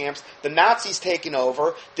concentration camps, the Nazis taking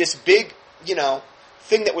over, this big,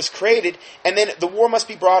 thing that was created, and then the war must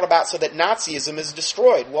be brought about so that Nazism is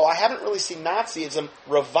destroyed. Well, I haven't really seen Nazism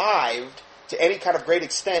revived to any kind of great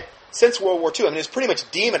extent since World War II. I mean, it's pretty much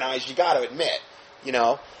demonized, you got to admit,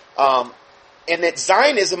 and that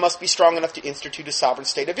Zionism must be strong enough to institute a sovereign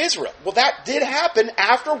state of Israel. Well, that did happen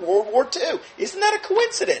after World War II. Isn't that a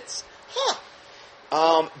coincidence?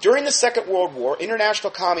 During the Second World War,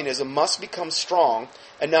 international communism must become strong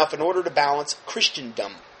enough in order to balance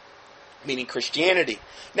Christendom, meaning Christianity.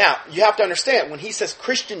 Now, you have to understand, when he says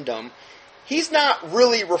Christendom, he's not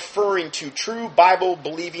really referring to true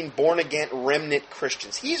Bible-believing, born-again, remnant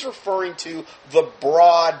Christians. He's referring to the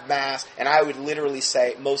broad mass, and I would literally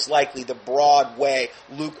say, most likely, the broad way,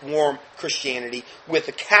 lukewarm Christianity, with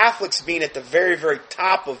the Catholics being at the very, very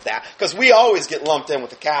top of that, because we always get lumped in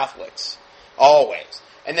with the Catholics. Always.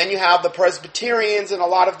 And then you have the Presbyterians and a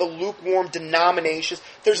lot of the lukewarm denominations.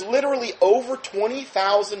 There's literally over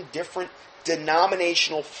 20,000 different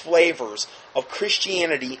denominational flavors of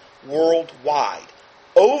Christianity worldwide.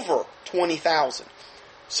 Over 20,000.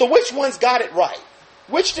 So which one's got it right?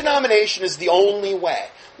 Which denomination is the only way?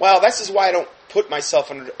 Well, this is why I don't put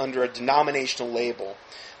myself under a denominational label.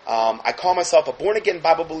 I call myself a born-again,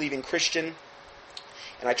 Bible-believing Christian.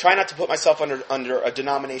 And I try not to put myself under a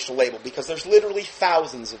denominational label because there's literally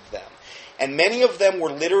thousands of them. And many of them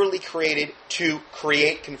were literally created to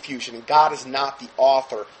create confusion. And God is not the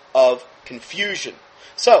author of confusion.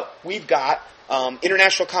 So, we've got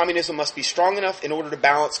international communism must be strong enough in order to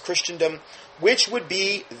balance Christendom, which would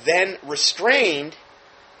be then restrained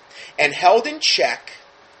and held in check,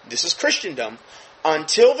 this is Christendom,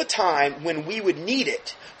 until the time when we would need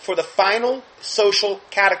it for the final social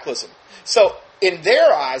cataclysm. So, in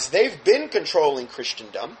their eyes, they've been controlling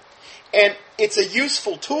Christendom, and it's a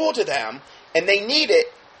useful tool to them, and they need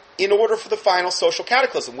it in order for the final social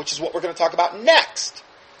cataclysm, which is what we're going to talk about next.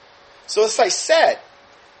 So as I said,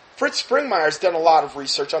 Fritz Springmeier's done a lot of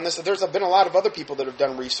research on this, and there's been a lot of other people that have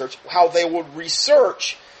done research, how they would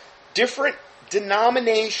research different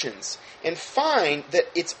denominations and find that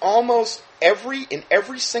it's almost in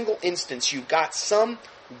every single instance you've got some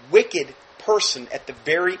wicked person at the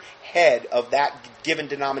very head of that given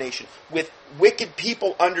denomination with wicked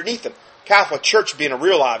people underneath them. Catholic Church being a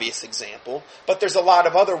real obvious example, but there's a lot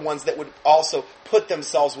of other ones that would also put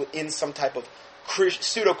themselves within some type of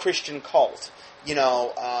pseudo-Christian cult. You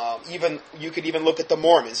could even look at the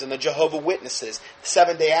Mormons and the Jehovah's Witnesses,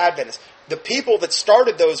 Seventh-day Adventists. The people that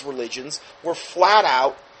started those religions were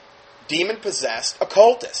flat-out demon-possessed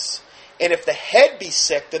occultists. And if the head be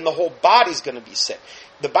sick, then the whole body's going to be sick.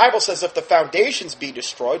 The Bible says if the foundations be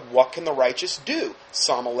destroyed, what can the righteous do?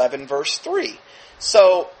 Psalm 11, verse 3.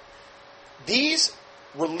 So, these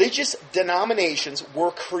religious denominations were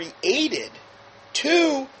created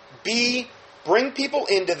to bring people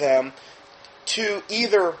into them to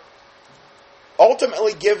either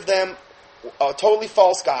ultimately give them a totally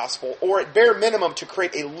false gospel, or at bare minimum to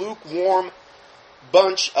create a lukewarm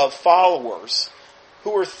bunch of followers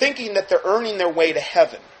who are thinking that they're earning their way to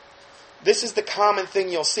heaven. This is the common thing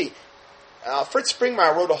you'll see. Fritz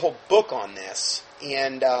Springmeier wrote a whole book on this,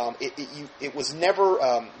 and it was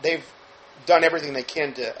never... they've done everything they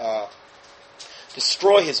can to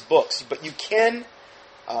destroy his books, but you can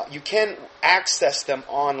access them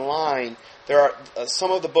online. There are some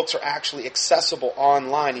of the books are actually accessible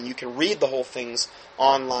online, and you can read the whole things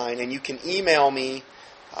online. And you can email me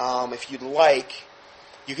if you'd like.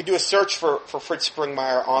 You can do a search for Fritz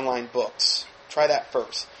Springmeier online books. Try that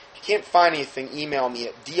first. If you can't find anything, email me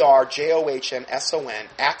at drjohnson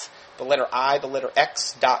at the letter I, the letter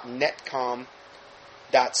x.netcom.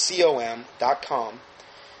 .com,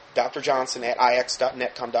 drjohnson at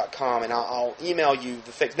ix.netcom.com, and I'll email you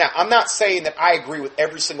the things. Now, I'm not saying that I agree with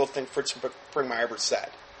every single thing Fritz Springmeier ever said.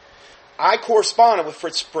 I corresponded with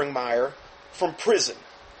Fritz Springmeier from prison,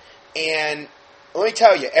 and let me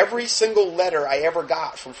tell you, every single letter I ever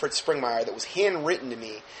got from Fritz Springmeier that was handwritten to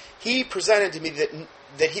me, he presented to me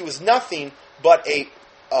that he was nothing but a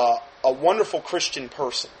wonderful Christian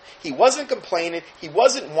person. He wasn't complaining. He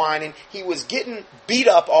wasn't whining. He was getting beat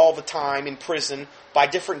up all the time in prison by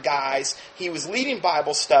different guys. He was leading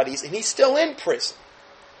Bible studies, and he's still in prison.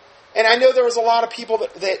 And I know there was a lot of people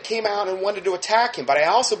that came out and wanted to attack him, but I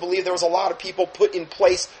also believe there was a lot of people put in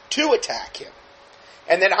place to attack him.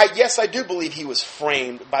 And then, I do believe he was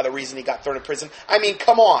framed by the reason he got thrown in prison. I mean,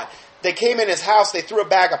 come on. They came in his house, they threw a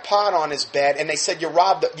bag of pot on his bed, and they said you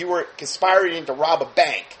were conspiring to rob a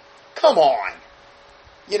bank. Come on.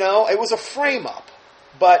 It was a frame-up.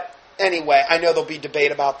 But anyway, I know there'll be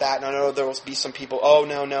debate about that, and I know there will be some people, oh,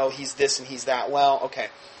 no, he's this and he's that. Well, okay.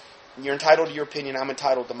 You're entitled to your opinion, I'm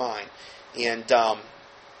entitled to mine. And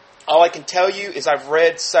all I can tell you is I've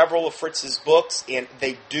read several of Fritz's books, and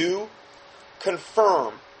they do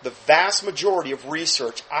confirm the vast majority of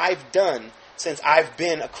research I've done since I've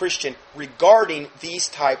been a Christian regarding these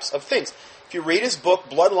types of things. If you read his book,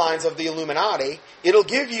 Bloodlines of the Illuminati, it'll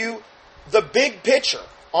give you the big picture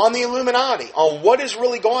on the Illuminati, on what is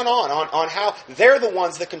really going on how they're the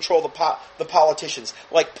ones that control the politicians,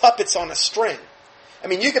 like puppets on a string. I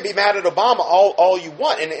mean, you could be mad at Obama all you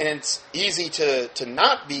want, and it's easy to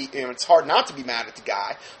not be, it's hard not to be mad at the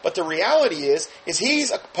guy, but the reality is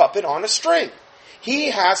he's a puppet on a string.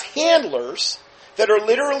 He has handlers that are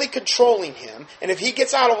literally controlling him, and if he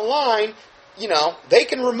gets out of line, they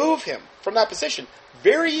can remove him from that position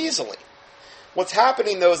very easily. What's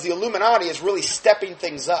happening, though, is the Illuminati is really stepping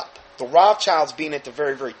things up. The Rothschilds being at the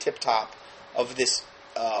very, very tip-top of this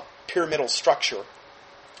pyramidal structure.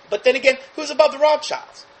 But then again, who's above the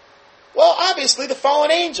Rothschilds? Well, obviously, the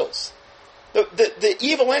fallen angels. The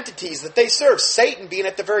evil entities that they serve. Satan being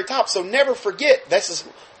at the very top. So never forget, this is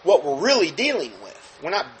what we're really dealing with.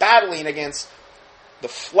 We're not battling against the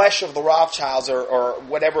flesh of the Rothschilds or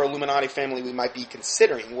whatever Illuminati family we might be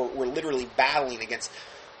considering. We're literally battling against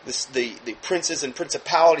the princes and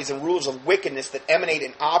principalities and rulers of wickedness that emanate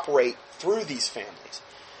and operate through these families.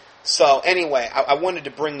 So anyway, I wanted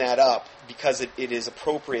to bring that up because it is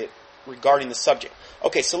appropriate regarding the subject.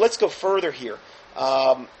 Okay, so let's go further here.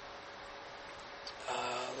 Let's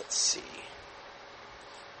see.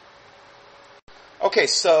 Okay,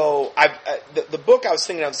 so the book I was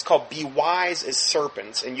thinking of is called Be Wise as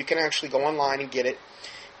Serpents, and you can actually go online and get it.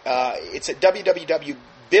 It's at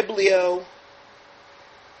www.bibliote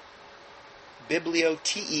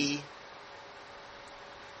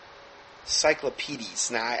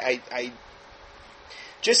Cyclopedies. Now, I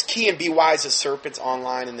just key in Be Wise as Serpents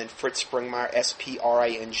online, and then Fritz Springmeier,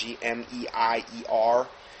 Springmeier,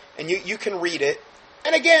 and you can read it.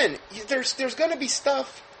 And again, there's going to be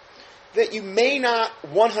stuff that you may not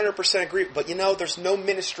 100% agree with, but there's no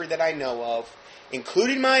ministry that I know of,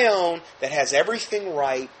 including my own, that has everything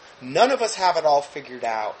right. None of us have it all figured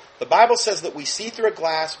out. The Bible says that we see through a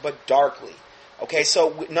glass, but darkly. Okay,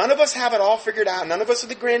 so none of us have it all figured out. None of us are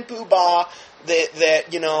the grand poobah that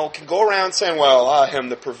can go around saying, well, I am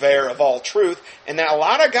the purveyor of all truth. And then a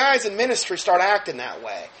lot of guys in ministry start acting that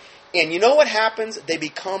way. And you know what happens? They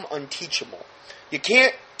become unteachable. You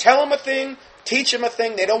can't tell them a thing, teach them a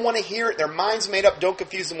thing. They don't want to hear it. Their mind's made up. Don't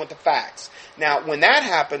confuse them with the facts. Now, when that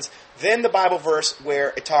happens, then the Bible verse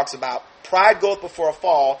where it talks about pride goeth before a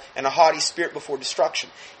fall and a haughty spirit before destruction.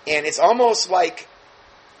 And it's almost like,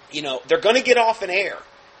 they're going to get off in air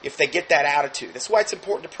if they get that attitude. That's why it's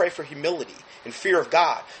important to pray for humility and fear of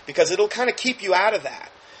God, because it'll kind of keep you out of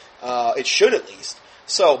that. It should at least.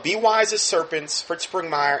 So, Be Wise as Serpents, Fritz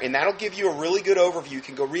Springmeier, and that'll give you a really good overview. You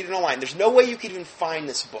can go read it online. There's no way you could even find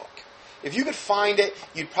this book. If you could find it,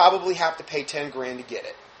 you'd probably have to pay $10,000 to get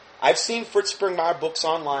it. I've seen Fritz Springmeier books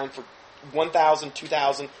online for $1,000,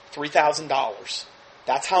 $2,000, $3,000.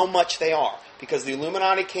 That's how much they are. Because the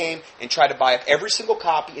Illuminati came and tried to buy up every single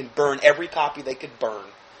copy and burn every copy they could burn.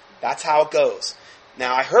 That's how it goes.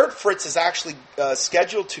 Now, I heard Fritz is actually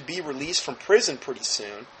scheduled to be released from prison pretty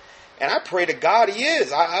soon. And I pray to God he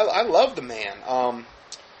is. I love the man.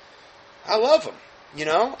 I love him.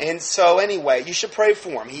 And so anyway, you should pray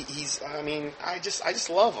for him. I just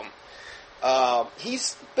love him.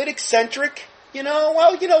 He's a bit eccentric,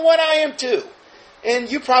 well, you know what, I am too.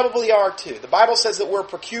 And you probably are too. The Bible says that we're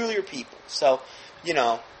peculiar people. So,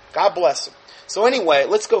 God bless him. So anyway,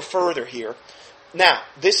 let's go further here. Now,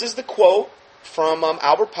 this is the quote from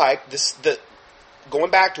Albert Pike,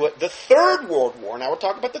 going back to it, the Third World War. Now we're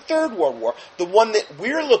talking about the Third World War. The one that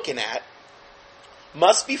we're looking at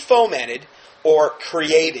must be fomented or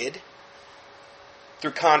created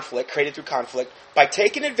through conflict, by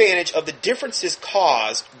taking advantage of the differences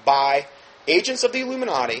caused by agents of the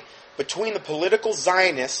Illuminati between the political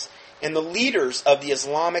Zionists and the leaders of the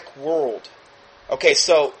Islamic world. Okay,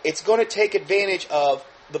 so it's going to take advantage of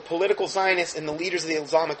the political Zionists and the leaders of the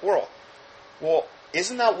Islamic world. Well,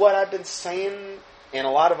 isn't that what I've been saying, and a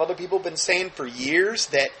lot of other people have been saying for years,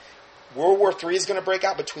 that World War III is going to break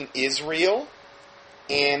out between Israel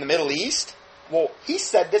and the Middle East? Well, he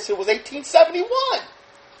said this, it was 1871.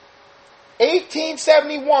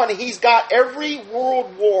 1871, he's got every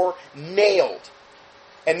world war nailed.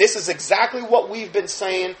 And this is exactly what we've been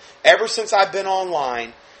saying ever since I've been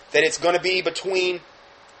online, that it's going to be between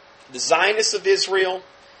the Zionists of Israel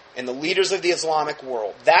and the leaders of the Islamic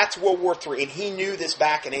world. That's World War III, and he knew this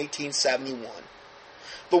back in 1871.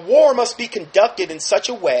 The war must be conducted in such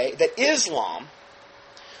a way that Islam,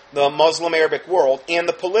 the Muslim Arabic world, and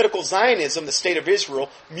the political Zionism, the State of Israel,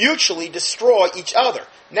 mutually destroy each other.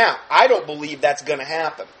 Now, I don't believe that's going to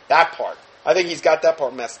happen. That part. I think he's got that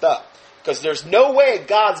part messed up. Because there's no way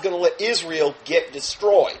God's going to let Israel get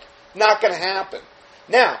destroyed. Not going to happen.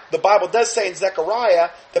 Now, the Bible does say in Zechariah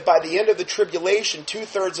that by the end of the tribulation,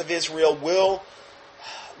 2/3 of Israel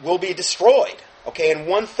will be destroyed. Okay, and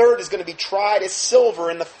 1/3 is going to be tried as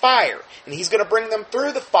silver in the fire. And he's going to bring them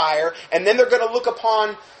through the fire, and then they're going to look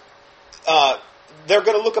upon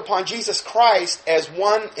Jesus Christ as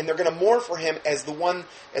one, and they're going to mourn for him as the one,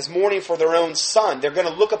 as mourning for their own son. They're going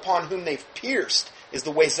to look upon whom they've pierced, is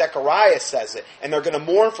the way Zechariah says it. And they're going to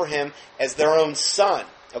mourn for him as their own son.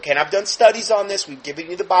 Okay, and I've done studies on this. We've given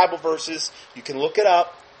you the Bible verses. You can look it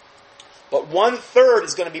up. But 1/3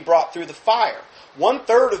 is going to be brought through the fire.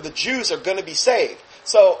 1/3 of the Jews are going to be saved.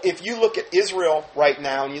 So if you look at Israel right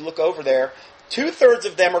now and you look over there, 2/3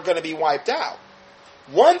 of them are going to be wiped out.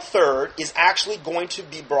 1/3 is actually going to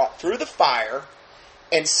be brought through the fire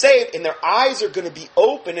and saved, and their eyes are going to be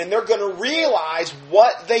open, and they're going to realize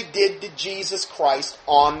what they did to Jesus Christ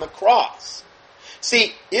on the cross.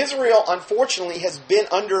 See, Israel, unfortunately, has been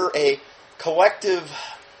under a collective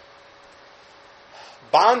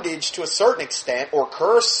bondage to a certain extent, or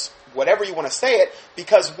curse, whatever you want to say it,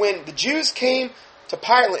 because when the Jews came to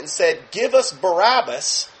Pilate and said, give us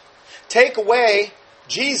Barabbas, take away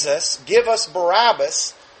Jesus, give us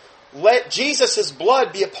Barabbas, let Jesus'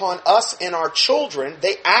 blood be upon us and our children,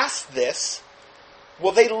 they asked this.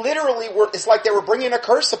 Well, they literally were, it's like they were bringing a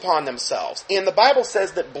curse upon themselves. And the Bible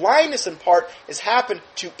says that blindness in part has happened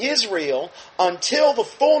to Israel until the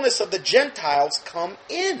fullness of the Gentiles come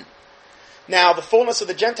in. Now, the fullness of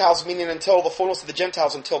the Gentiles, meaning until the fullness of the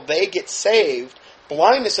Gentiles, until they get saved,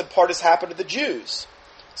 blindness in part has happened to the Jews.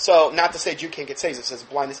 So, not to say a Jew can't get saved, it says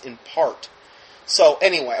blindness in part. So,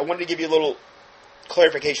 anyway, I wanted to give you a little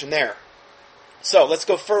clarification there. So, let's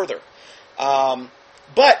go further.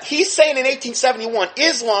 But he's saying in 1871,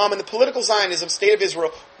 Islam and the political Zionism state of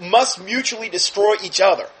Israel must mutually destroy each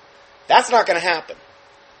other. That's not going to happen.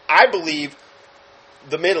 I believe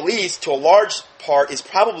the Middle East, to a large part, is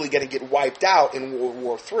probably going to get wiped out in World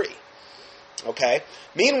War III. Okay?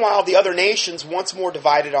 Meanwhile, the other nations, once more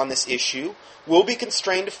divided on this issue, will be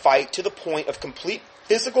constrained to fight to the point of complete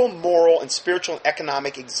physical, moral, and spiritual and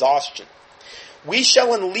economic exhaustion. We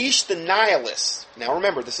shall unleash the nihilists. Now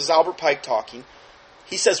remember, this is Albert Pike talking.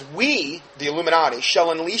 He says, we, the Illuminati,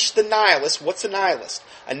 shall unleash the nihilists. What's a nihilist?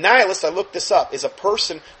 A nihilist, I looked this up, is a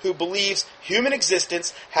person who believes human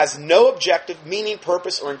existence has no objective, meaning,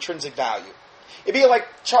 purpose, or intrinsic value. It'd be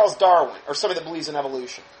like Charles Darwin, or somebody that believes in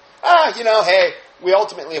evolution. Hey, we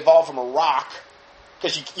ultimately evolved from a rock,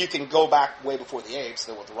 because you can go back way before the apes.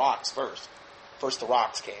 There were the rocks first. First the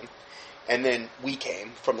rocks came, and then we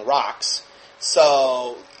came from the rocks.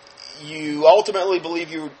 So you ultimately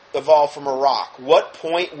believe you evolved from a rock. What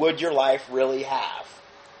point would your life really have?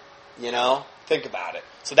 Think about it.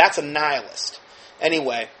 So that's a nihilist.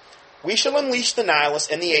 Anyway, we shall unleash the nihilists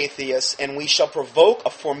and the atheists, and we shall provoke a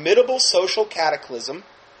formidable social cataclysm,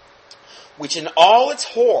 which in all its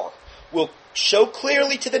horror will show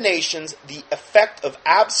clearly to the nations the effect of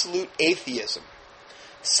absolute atheism,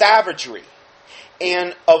 savagery,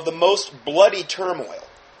 and of the most bloody turmoil.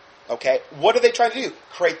 Okay? What are they trying to do?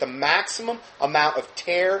 Create the maximum amount of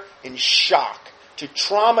terror and shock to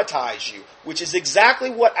traumatize you, which is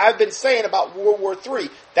exactly what I've been saying about World War III.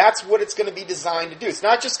 That's what it's going to be designed to do. It's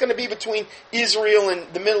not just going to be between Israel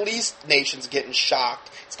and the Middle East nations getting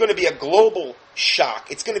shocked. It's going to be a global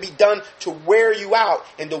shock. It's going to be done to wear you out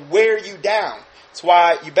and to wear you down. That's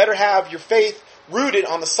why you better have your faith rooted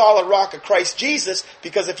on the solid rock of Christ Jesus,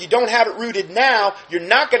 because if you don't have it rooted now, you're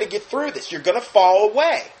not going to get through this. You're going to fall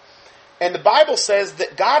away. And the Bible says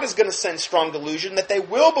that God is going to send strong delusion, that they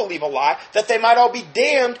will believe a lie, that they might all be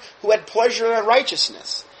damned who had pleasure in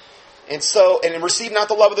unrighteousness. And receive not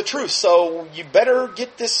the love of the truth. So you better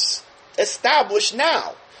get this established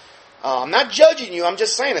now. I'm not judging you, I'm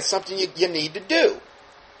just saying it's something you need to do,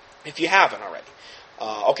 if you haven't already.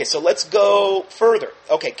 Okay, so let's go further.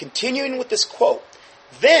 Okay, continuing with this quote.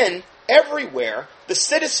 Then, everywhere, the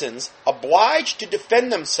citizens, obliged to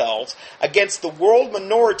defend themselves against the world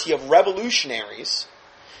minority of revolutionaries,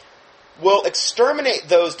 will exterminate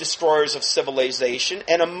those destroyers of civilization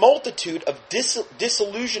and a multitude of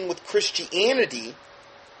disillusioned with Christianity,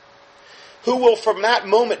 who will from that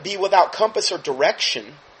moment be without compass or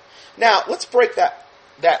direction. Now, let's break that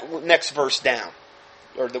next verse down,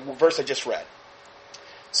 or the verse I just read.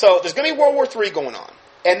 So, there's going to be World War III going on.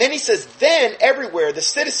 And then he says, then everywhere the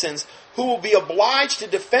citizens who will be obliged to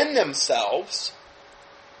defend themselves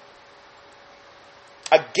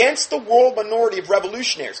against the world minority of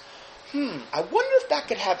revolutionaries. I wonder if that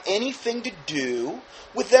could have anything to do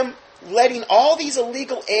with them letting all these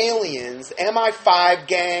illegal aliens, MI5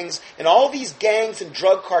 gangs, and all these gangs and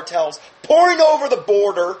drug cartels pouring over the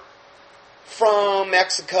border from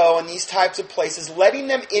Mexico and these types of places, letting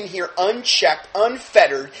them in here unchecked,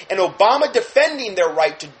 unfettered, and Obama defending their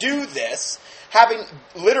right to do this, having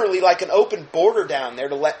literally like an open border down there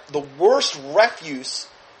to let the worst refuse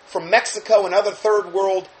from Mexico and other third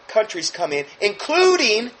world countries come in,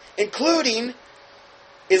 including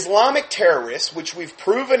Islamic terrorists, which we've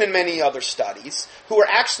proven in many other studies, who are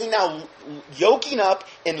actually now yoking up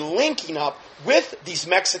and linking up with these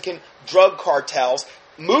Mexican drug cartels,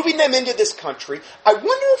 moving them into this country. I wonder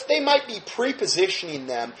if they might be pre-positioning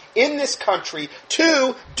them in this country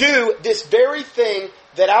to do this very thing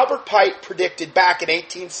that Albert Pike predicted back in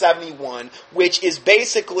 1871, which is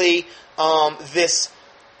basically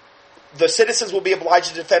the citizens will be obliged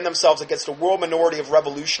to defend themselves against a world minority of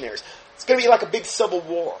revolutionaries. It's going to be like a big civil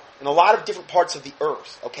war in a lot of different parts of the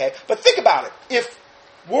earth, okay? But think about it. If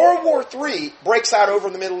World War III breaks out over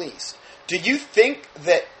in the Middle East, do you think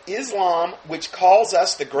that Islam, which calls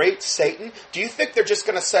us the great Satan, do you think they're just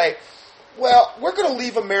going to say, well, we're going to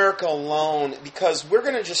leave America alone because we're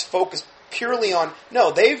going to just focus purely on...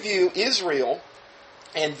 No, they view Israel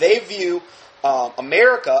and they view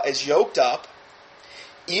America as yoked up.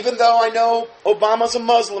 Even though I know Obama's a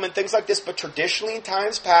Muslim and things like this, but traditionally in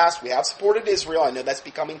times past we have supported Israel. I know that's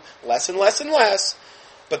becoming less and less and less,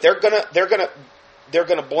 but they're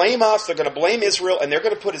gonna blame us. They're gonna blame Israel, and they're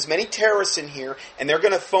gonna put as many terrorists in here, and they're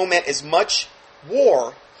gonna foment as much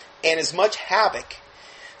war and as much havoc.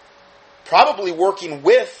 Probably working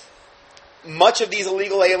with much of these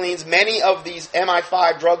illegal aliens, many of these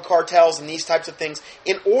MI5 drug cartels, and these types of things,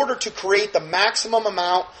 in order to create the maximum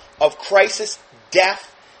amount of crisis, death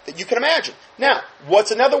that you can imagine. Now, what's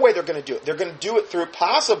another way they're going to do it? They're going to do it through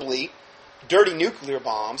possibly dirty nuclear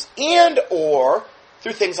bombs and or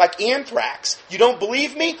through things like anthrax. You don't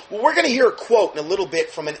believe me? Well, we're going to hear a quote in a little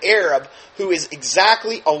bit from an Arab who is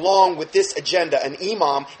exactly along with this agenda, an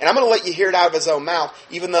imam, and I'm going to let you hear it out of his own mouth,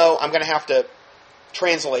 even though I'm going to have to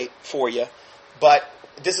translate for you. But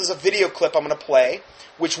this is a video clip I'm going to play,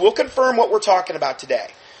 which will confirm what we're talking about today.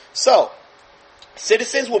 So,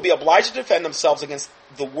 citizens will be obliged to defend themselves against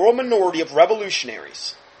the world minority of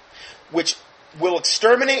revolutionaries, which will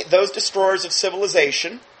exterminate those destroyers of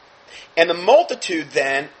civilization, and the multitude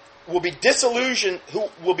then will be disillusioned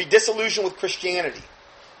with Christianity.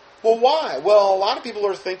 Well, why? Well, a lot of people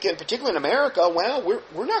are thinking, particularly in America, well,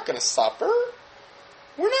 we're not going to suffer.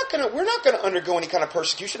 We're not going to undergo any kind of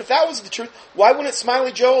persecution. If that was the truth, why wouldn't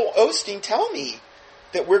Smiley Joel Osteen tell me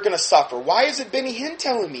that we're going to suffer? Why is it Benny Hinn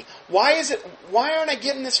telling me? Why aren't I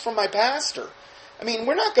getting this from my pastor? I mean,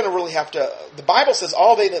 we're not going to really have to. The Bible says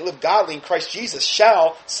all they that live godly in Christ Jesus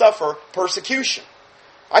shall suffer persecution.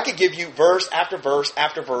 I could give you verse after verse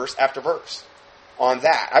after verse after verse on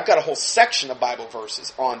that. I've got a whole section of Bible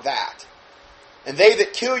verses on that. And they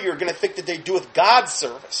that kill you are going to think that they doeth God's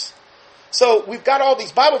service. So we've got all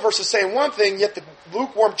these Bible verses saying one thing, yet the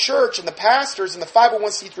lukewarm church and the pastors and the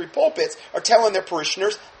 501c3 pulpits are telling their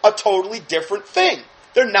parishioners a totally different thing.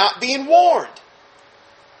 They're not being warned.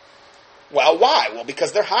 Well, why? Well,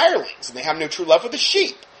 because they're hirelings and they have no true love for the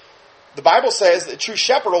sheep. The Bible says that a true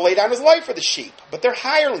shepherd will lay down his life for the sheep. But they're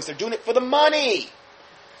hirelings. They're doing it for the money.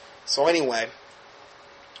 So anyway.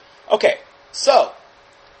 Okay. So,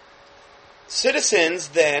 citizens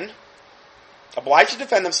then obliged to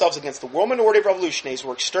defend themselves against the world minority of revolutionaries who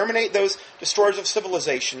will exterminate those destroyers of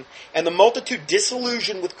civilization, and the multitude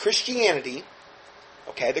disillusioned with Christianity.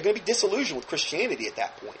 Okay, they're going to be disillusioned with Christianity at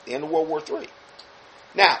that point, the end of World War III.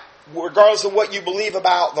 Now, regardless of what you believe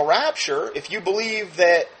about the rapture, if you believe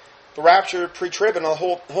that the rapture, pre-trib, and the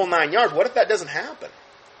whole 9 yards, what if that doesn't happen?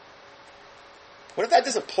 What if that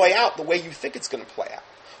doesn't play out the way you think it's going to play out?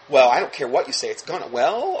 Well, I don't care what you say, it's going to.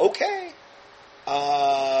 Well, okay.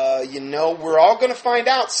 We're all going to find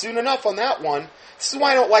out soon enough on that one. This is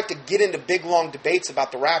why I don't like to get into big, long debates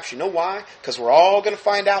about the rapture. You know why? Because we're all going to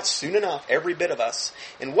find out soon enough, every bit of us.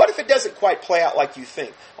 And what if it doesn't quite play out like you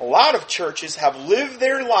think? A lot of churches have lived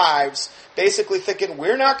their lives basically thinking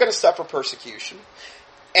we're not going to suffer persecution.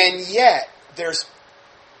 And yet, there's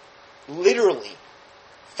literally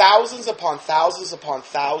thousands upon thousands upon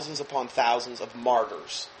thousands upon thousands of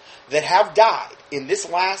martyrs that have died in this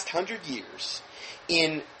last 100 years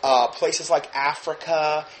in places like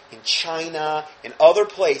Africa, in China, and other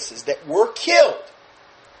places that were killed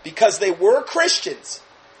because they were Christians.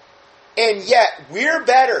 And yet, we're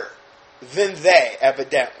better than they,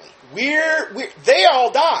 evidently. They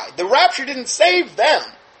all died. The rapture didn't save them.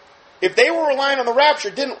 If they were relying on the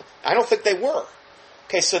rapture, I don't think they were.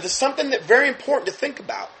 Okay, so there's something that's very important to think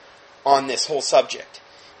about on this whole subject.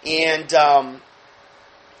 And,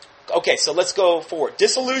 okay, so let's go forward.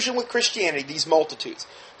 Disillusioned with Christianity, these multitudes,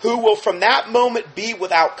 who will from that moment be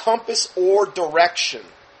without compass or direction.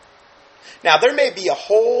 Now, there may be a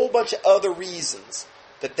whole bunch of other reasons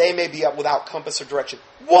that they may be without compass or direction.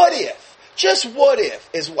 What if, just what if,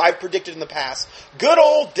 as I've predicted in the past, good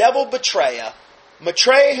old devil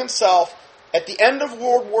Maitreya himself, at the end of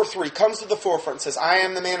World War III, comes to the forefront and says, I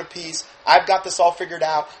am the man of peace. I've got this all figured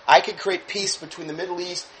out. I can create peace between the Middle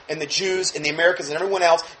East and the Jews and the Americans and everyone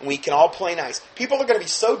else, and we can all play nice. People are going to be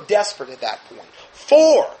so desperate at that point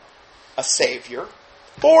for a Savior,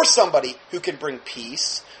 for somebody who can bring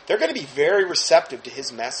peace. They're going to be very receptive to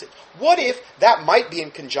his message. What if that might be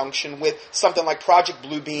in conjunction with something like Project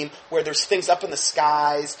Bluebeam, where there's things up in the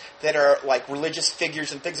skies that are like religious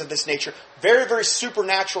figures and things of this nature? Very, very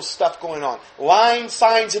supernatural stuff going on. Lying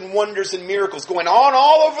signs and wonders and miracles going on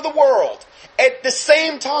all over the world. At the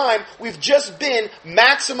same time, we've just been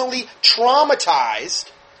maximally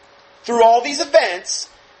traumatized through all these events.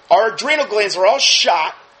 Our adrenal glands are all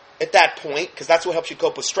shot at that point, because that's what helps you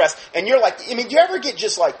cope with stress. And you're like, do you ever get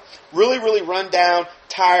just like really, really run down,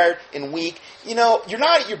 tired, and weak? You're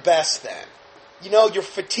not at your best then. You're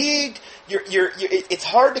fatigued. It's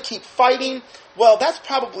hard to keep fighting. Well, that's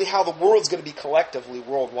probably how the world's going to be collectively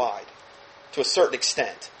worldwide, to a certain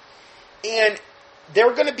extent. And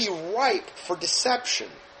they're going to be ripe for deception.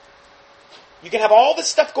 You can have all this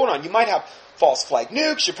stuff going on. You might have false flag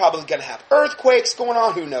nukes. You're probably going to have earthquakes going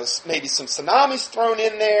on. Who knows? Maybe some tsunamis thrown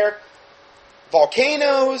in there.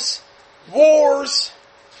 Volcanoes. Wars.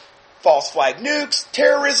 False flag nukes.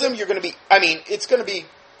 Terrorism. It's going to be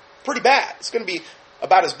pretty bad. It's going to be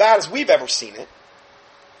about as bad as we've ever seen it.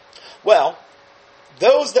 Well,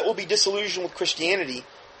 those that will be disillusioned with Christianity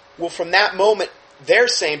will from that moment, they're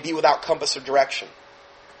saying, be without compass or direction.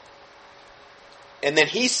 And then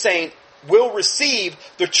he's saying, will receive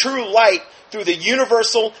the true light through the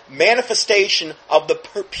universal manifestation of the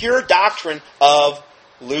pure doctrine of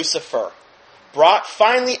Lucifer, brought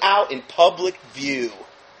finally out in public view.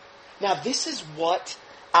 Now, this is what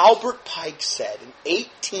Albert Pike said in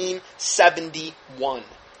 1871,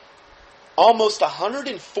 almost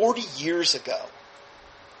 140 years ago.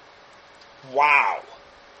 Wow.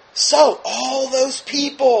 So, all those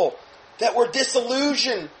people that were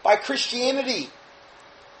disillusioned by Christianity,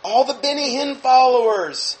 all the Benny Hinn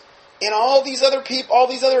followers, and all these other people, all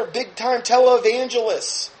these other big-time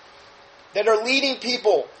televangelists that are leading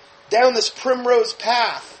people down this primrose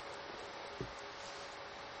path,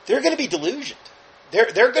 they're going to be delusioned.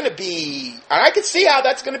 They're going to be, and I can see how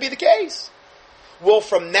that's going to be the case, will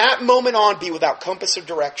from that moment on be without compass or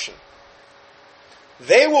direction.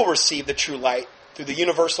 They will receive the true light through the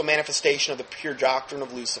universal manifestation of the pure doctrine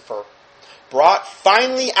of Lucifer, brought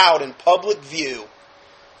finally out in public view.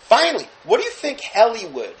 Finally, what do you think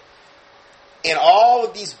Hollywood and all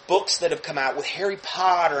of these books that have come out with Harry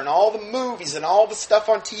Potter and all the movies and all the stuff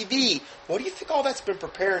on TV, what do you think all that's been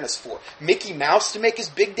preparing us for? Mickey Mouse to make his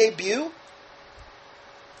big debut?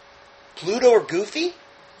 Pluto or Goofy?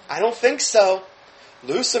 I don't think so.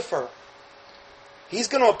 Lucifer. He's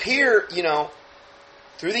going to appear,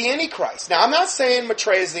 through the Antichrist. Now, I'm not saying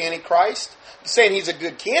Maitreya is the Antichrist. I'm saying he's a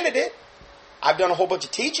good candidate. I've done a whole bunch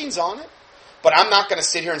of teachings on it. But I'm not going to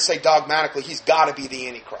sit here and say dogmatically he's got to be the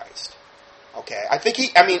Antichrist. Okay? I think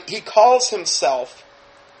he calls himself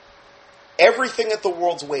everything that the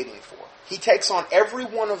world's waiting for. He takes on every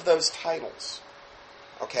one of those titles.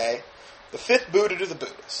 Okay? The fifth Buddha to the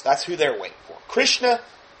Buddhists. That's who they're waiting for. Krishna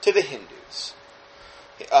to the Hindus.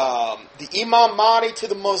 The Imam Mahdi to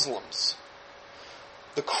the Muslims.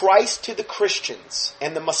 The Christ to the Christians.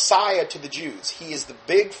 And the Messiah to the Jews. He is the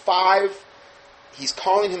big five. He's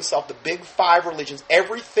calling himself the big five religions.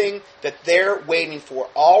 Everything that they're waiting for,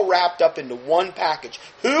 all wrapped up into one package.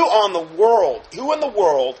 Who in the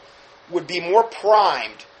world would be more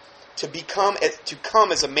primed to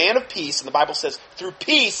come as a man of peace? And the Bible says, through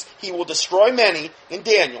peace he will destroy many, in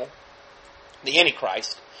Daniel, the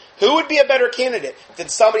Antichrist. Who would be a better candidate than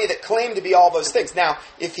somebody that claimed to be all those things? Now,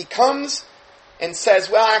 if he comes and says,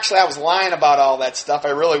 well, actually, I was lying about all that stuff. I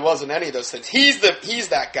really wasn't any of those things. He's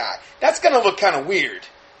that guy. That's going to look kind of weird.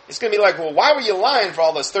 It's going to be like, well, why were you lying for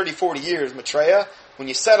all those 30, 40 years, Maitreya, when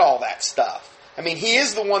you said all that stuff? I mean, he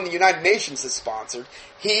is the one the United Nations has sponsored.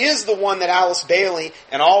 He is the one that Alice Bailey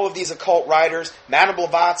and all of these occult writers, Madame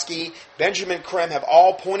Blavatsky, Benjamin Creme, have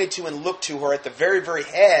all pointed to and looked to her at the very, very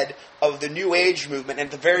head of the New Age movement and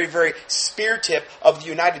at the very, very spear tip of the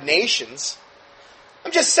United Nations.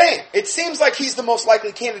 I'm just saying, it seems like he's the most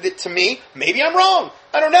likely candidate to me. Maybe I'm wrong.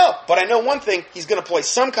 I don't know. But I know one thing, he's going to play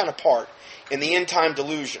some kind of part in the end-time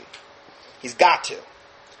delusion. He's got to.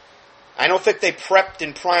 I don't think they prepped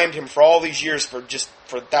and primed him for all these years for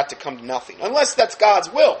that to come to nothing. Unless that's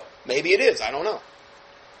God's will. Maybe it is. I don't know.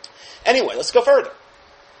 Anyway, let's go further.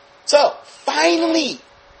 So, finally,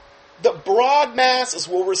 the broad masses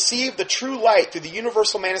will receive the true light through the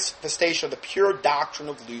universal manifestation of the pure doctrine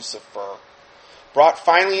of Lucifer, brought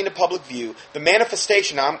finally into public view. The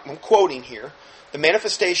manifestation, I'm quoting here, the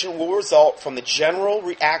manifestation will result from the general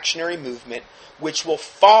reactionary movement which will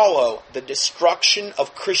follow the destruction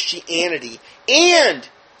of Christianity and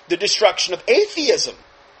the destruction of atheism.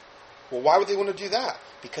 Well, why would they want to do that?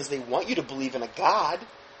 Because they want you to believe in a God.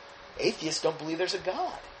 Atheists don't believe there's a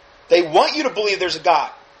God. They want you to believe there's a God,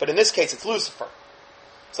 but in this case it's Lucifer.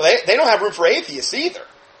 So they don't have room for atheists either.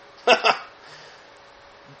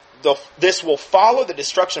 This will follow the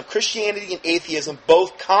destruction of Christianity and atheism,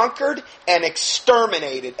 both conquered and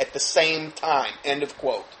exterminated at the same time. End of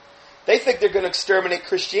quote. They think they're going to exterminate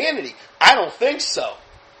Christianity. I don't think so.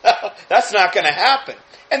 That's not going to happen.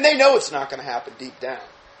 And they know it's not going to happen deep down.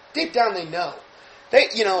 Deep down they know.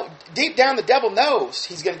 Deep down the devil knows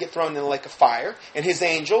he's going to get thrown in the lake of fire, and his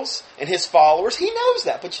angels and his followers, he knows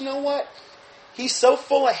that. But you know what? He's so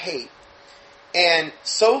full of hate and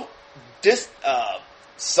so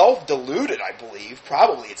self-deluded, I believe,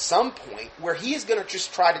 probably at some point, where he is going to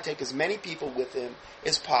just try to take as many people with him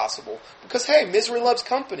as possible. Because, hey, misery loves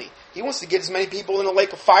company. He wants to get as many people in the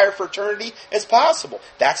lake of fire for eternity as possible.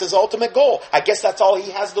 That's his ultimate goal. I guess that's all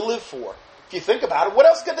he has to live for. If you think about it, what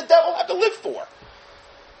else could the devil have to live for?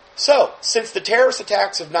 So, since the terrorist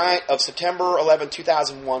attacks of September 11,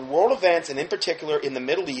 2001, world events, and in particular in the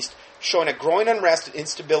Middle East, showing a growing unrest and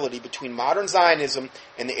instability between modern Zionism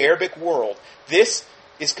and the Arabic world, this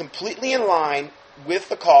is completely in line with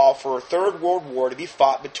the call for a Third World War to be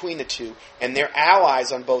fought between the two and their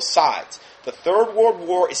allies on both sides. The Third World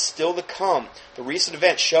War is still to come. The recent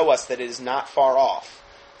events show us that it is not far off.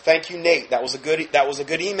 Thank you, Nate. That was a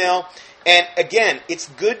good email. And again, it's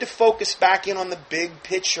good to focus back in on the big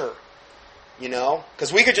picture. You know?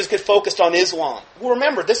 Because we could just get focused on Islam. Well,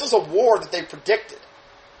 remember, this is a war that they predicted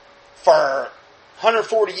for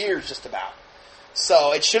 140 years just about.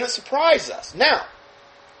 So it shouldn't surprise us. Now,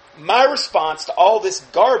 my response to all this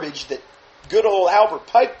garbage that good old Albert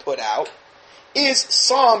Pike put out is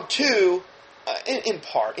Psalm 2, in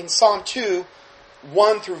part, in Psalm 2,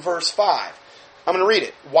 1 through verse 5. I'm going to read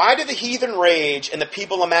it. Why do the heathen rage and the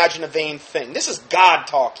people imagine a vain thing? This is God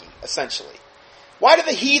talking, essentially. Why do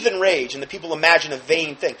the heathen rage and the people imagine a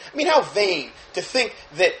vain thing? I mean, how vain to think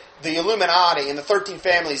that the Illuminati and the 13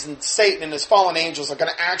 families and Satan and his fallen angels are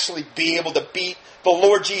going to actually be able to beat the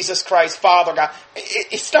Lord Jesus Christ, Father God.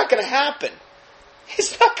 It's not going to happen.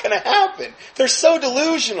 It's not going to happen. They're so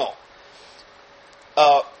delusional.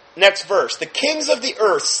 Next verse. The kings of the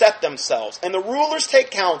earth set themselves, and the rulers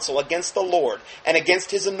take counsel against the Lord and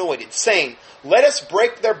against His anointed, saying, let us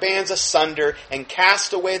break their bands asunder and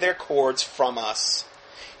cast away their cords from us.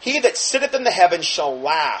 He that sitteth in the heavens shall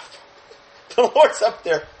laugh. The Lord's up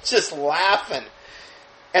there just laughing.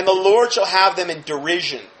 And the Lord shall have them in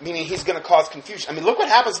derision, meaning He's going to cause confusion. I mean, look what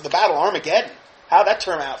happens at the Battle of Armageddon. How'd that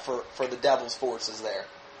turn out for the devil's forces there?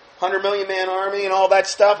 100 million man army and all that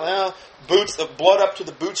stuff. Well, boots, the blood up to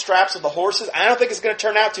the bootstraps of the horses. I don't think it's going to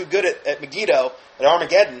turn out too good at Megiddo, at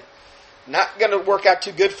Armageddon. Not going to work out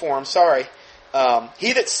too good for him, sorry.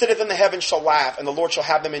 He that sitteth in the heavens shall laugh, and the Lord shall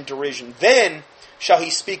have them in derision. Then shall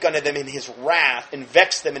He speak unto them in His wrath, and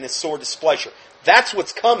vex them in His sore displeasure. That's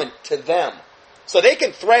what's coming to them. So they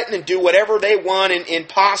can threaten and do whatever they want in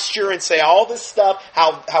posture and say all this stuff,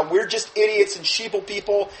 how we're just idiots and sheeple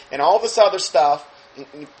people, and all this other stuff,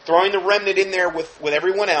 throwing the remnant in there with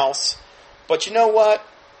everyone else. But you know what?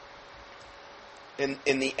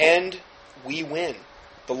 In the end, we win.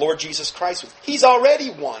 The Lord Jesus Christ, He's already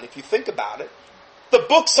won, if you think about it. The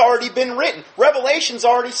book's already been written. Revelation's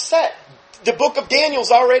already set. The book of Daniel's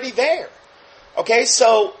already there. Okay,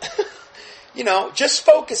 so, just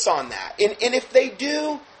focus on that. And if they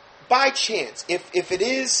do, by chance, if it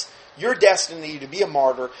is your destiny to be a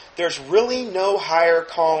martyr, there's really no higher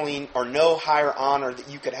calling or no higher honor that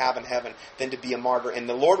you could have in heaven than to be a martyr. And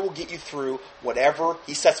the Lord will get you through whatever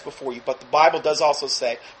He sets before you. But the Bible does also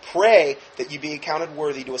say, pray that you be accounted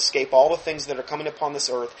worthy to escape all the things that are coming upon this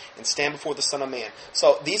earth and stand before the Son of Man.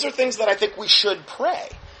 So these are things that I think we should pray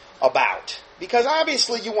about. Because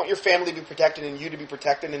obviously you want your family to be protected and you to be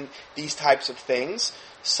protected in these types of things.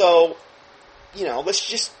 So, let's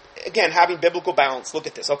just, again, having biblical balance, look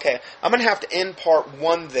at this. Okay, I'm going to have to end part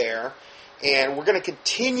 1 there. And we're going to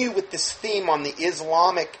continue with this theme on the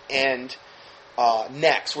Islamic end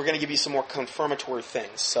next. We're going to give you some more confirmatory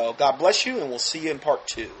things. So God bless you, and we'll see you in part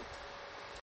 2.